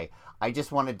highway. I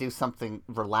just want to do something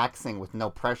relaxing with no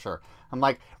pressure. I'm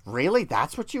like, really?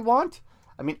 That's what you want?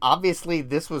 I mean, obviously,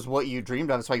 this was what you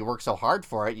dreamed of. That's why you worked so hard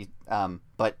for it.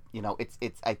 But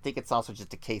it's. I think it's also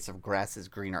just a case of grass is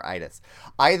greener-itis.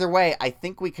 Either way, I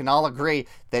think we can all agree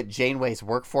that Janeway's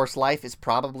workforce life is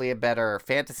probably a better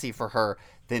fantasy for her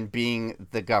than being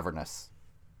the governess.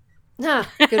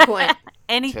 Good point.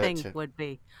 Anything would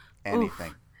be. Anything.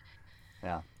 Oof.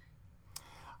 Yeah.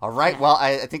 All right. Well,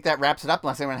 I think that wraps it up.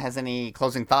 Unless anyone has any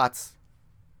closing thoughts.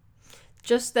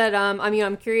 Just that,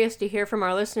 I'm curious to hear from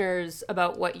our listeners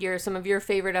about what some of your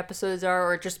favorite episodes are,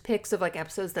 or just picks of like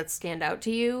episodes that stand out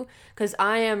to you. Because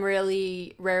I am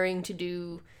really raring to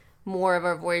do more of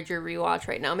a Voyager rewatch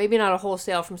right now. Maybe not a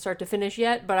wholesale from start to finish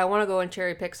yet, but I want to go and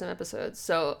cherry pick some episodes.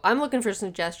 So I'm looking for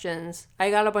suggestions. I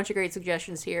got a bunch of great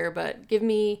suggestions here, but give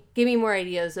me more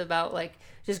ideas about like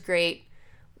just great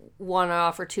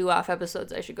one-off or two-off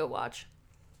episodes I should go watch.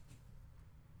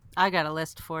 I got a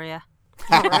list for you.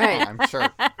 All right. I'm sure.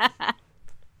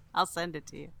 I'll send it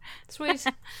to you. Sweet.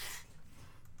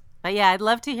 But yeah, I'd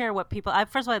love to hear what people.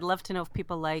 First of all, I'd love to know if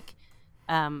people like,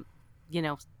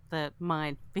 the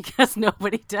mine because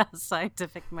nobody does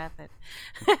scientific method.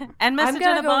 And Message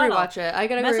in a Bottle. Rewatch it. I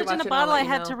gotta go Message rewatch in a it. Bottle. I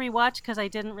had to rewatch because I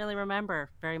didn't really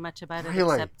remember very much about it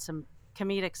Really? except some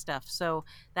comedic stuff. So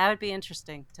that would be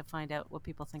interesting to find out what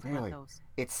people think Really? about those.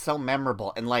 It's so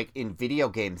memorable. And like in video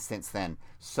games since then,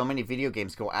 so many video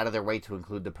games go out of their way to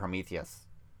include the Prometheus.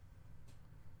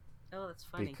 Oh, that's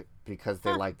funny. Because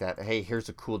they like that. Hey, here's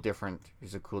a cool different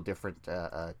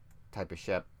type of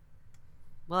ship.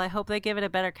 Well, I hope they give it a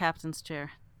better captain's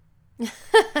chair.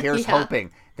 Here's Yeah.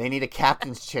 hoping. They need a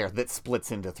captain's chair that splits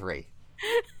into 3.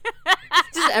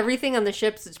 just everything on the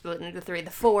ships is split into three.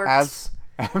 The forks. As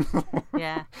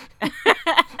Yeah.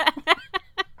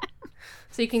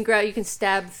 So you can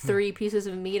stab 3 pieces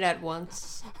of meat at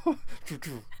once.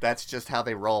 that's just how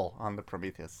they roll on the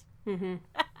Prometheus.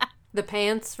 The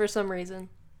pants, for some reason.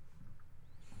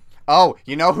 Oh,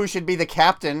 you know who should be the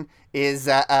captain is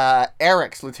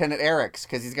Eric's, Lieutenant Eric's,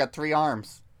 because he's got 3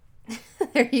 arms.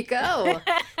 There you go.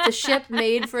 The ship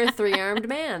made for a 3-armed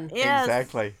man. Yes.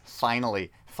 Exactly.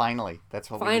 Finally. That's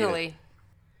what we Finally. needed.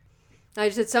 I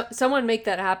just said, someone make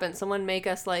that happen. Someone make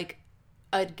us like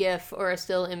a GIF or a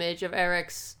still image of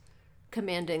Eric's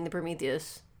commanding the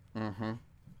Prometheus. Mm-hmm.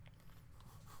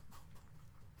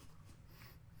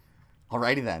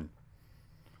 Alrighty then.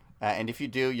 And if you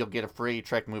do, you'll get a free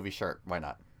Trek movie shirt. Why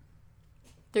not?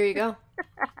 There you go.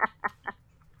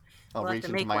 I'll We'll have reach to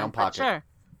into make my one, own but pocket. Sure.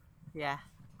 Yeah.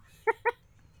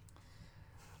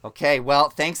 Okay, well,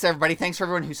 thanks everybody. Thanks for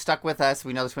everyone who stuck with us.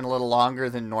 We know this went a little longer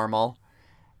than normal.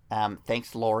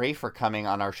 Thanks, Lori, for coming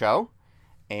on our show.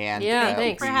 And Yeah,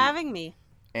 thanks. For having me.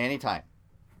 Anytime.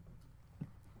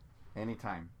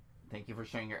 Thank you for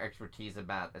sharing your expertise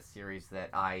about a series that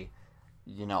I,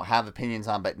 have opinions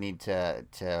on but need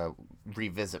to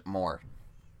revisit more.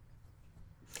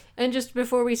 And just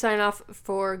before we sign off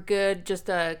for good, just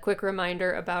a quick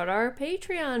reminder about our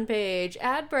Patreon page,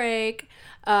 ad break.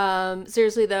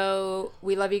 Seriously though,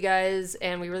 we love you guys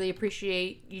and we really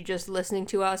appreciate you just listening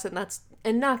to us, and that's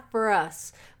enough for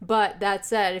us. But that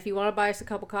said, if you want to buy us a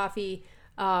cup of coffee,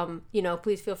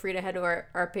 please feel free to head to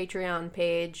our Patreon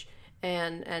page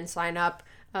and sign up.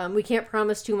 We can't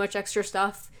promise too much extra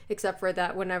stuff, except for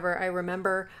that whenever I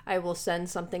remember, I will send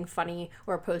something funny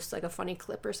or post like a funny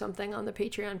clip or something on the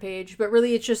Patreon page. But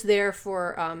really, it's just there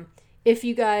for if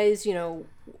you guys,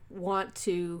 want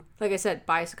to, like I said,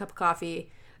 buy us a cup of coffee,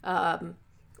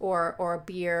 or a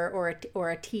beer or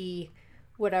a tea,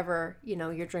 whatever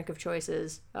your drink of choice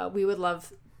is. We would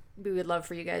love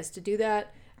for you guys to do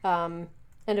that. And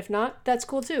if not, that's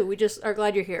cool too. We just are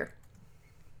glad you're here.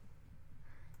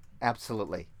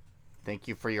 Absolutely. Thank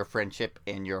you for your friendship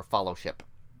and your fellowship.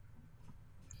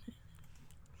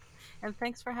 And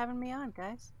thanks for having me on,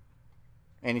 guys.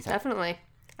 Anytime. Definitely.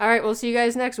 All right, we'll see you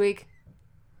guys next week.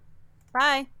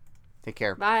 Bye. Take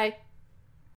care. Bye.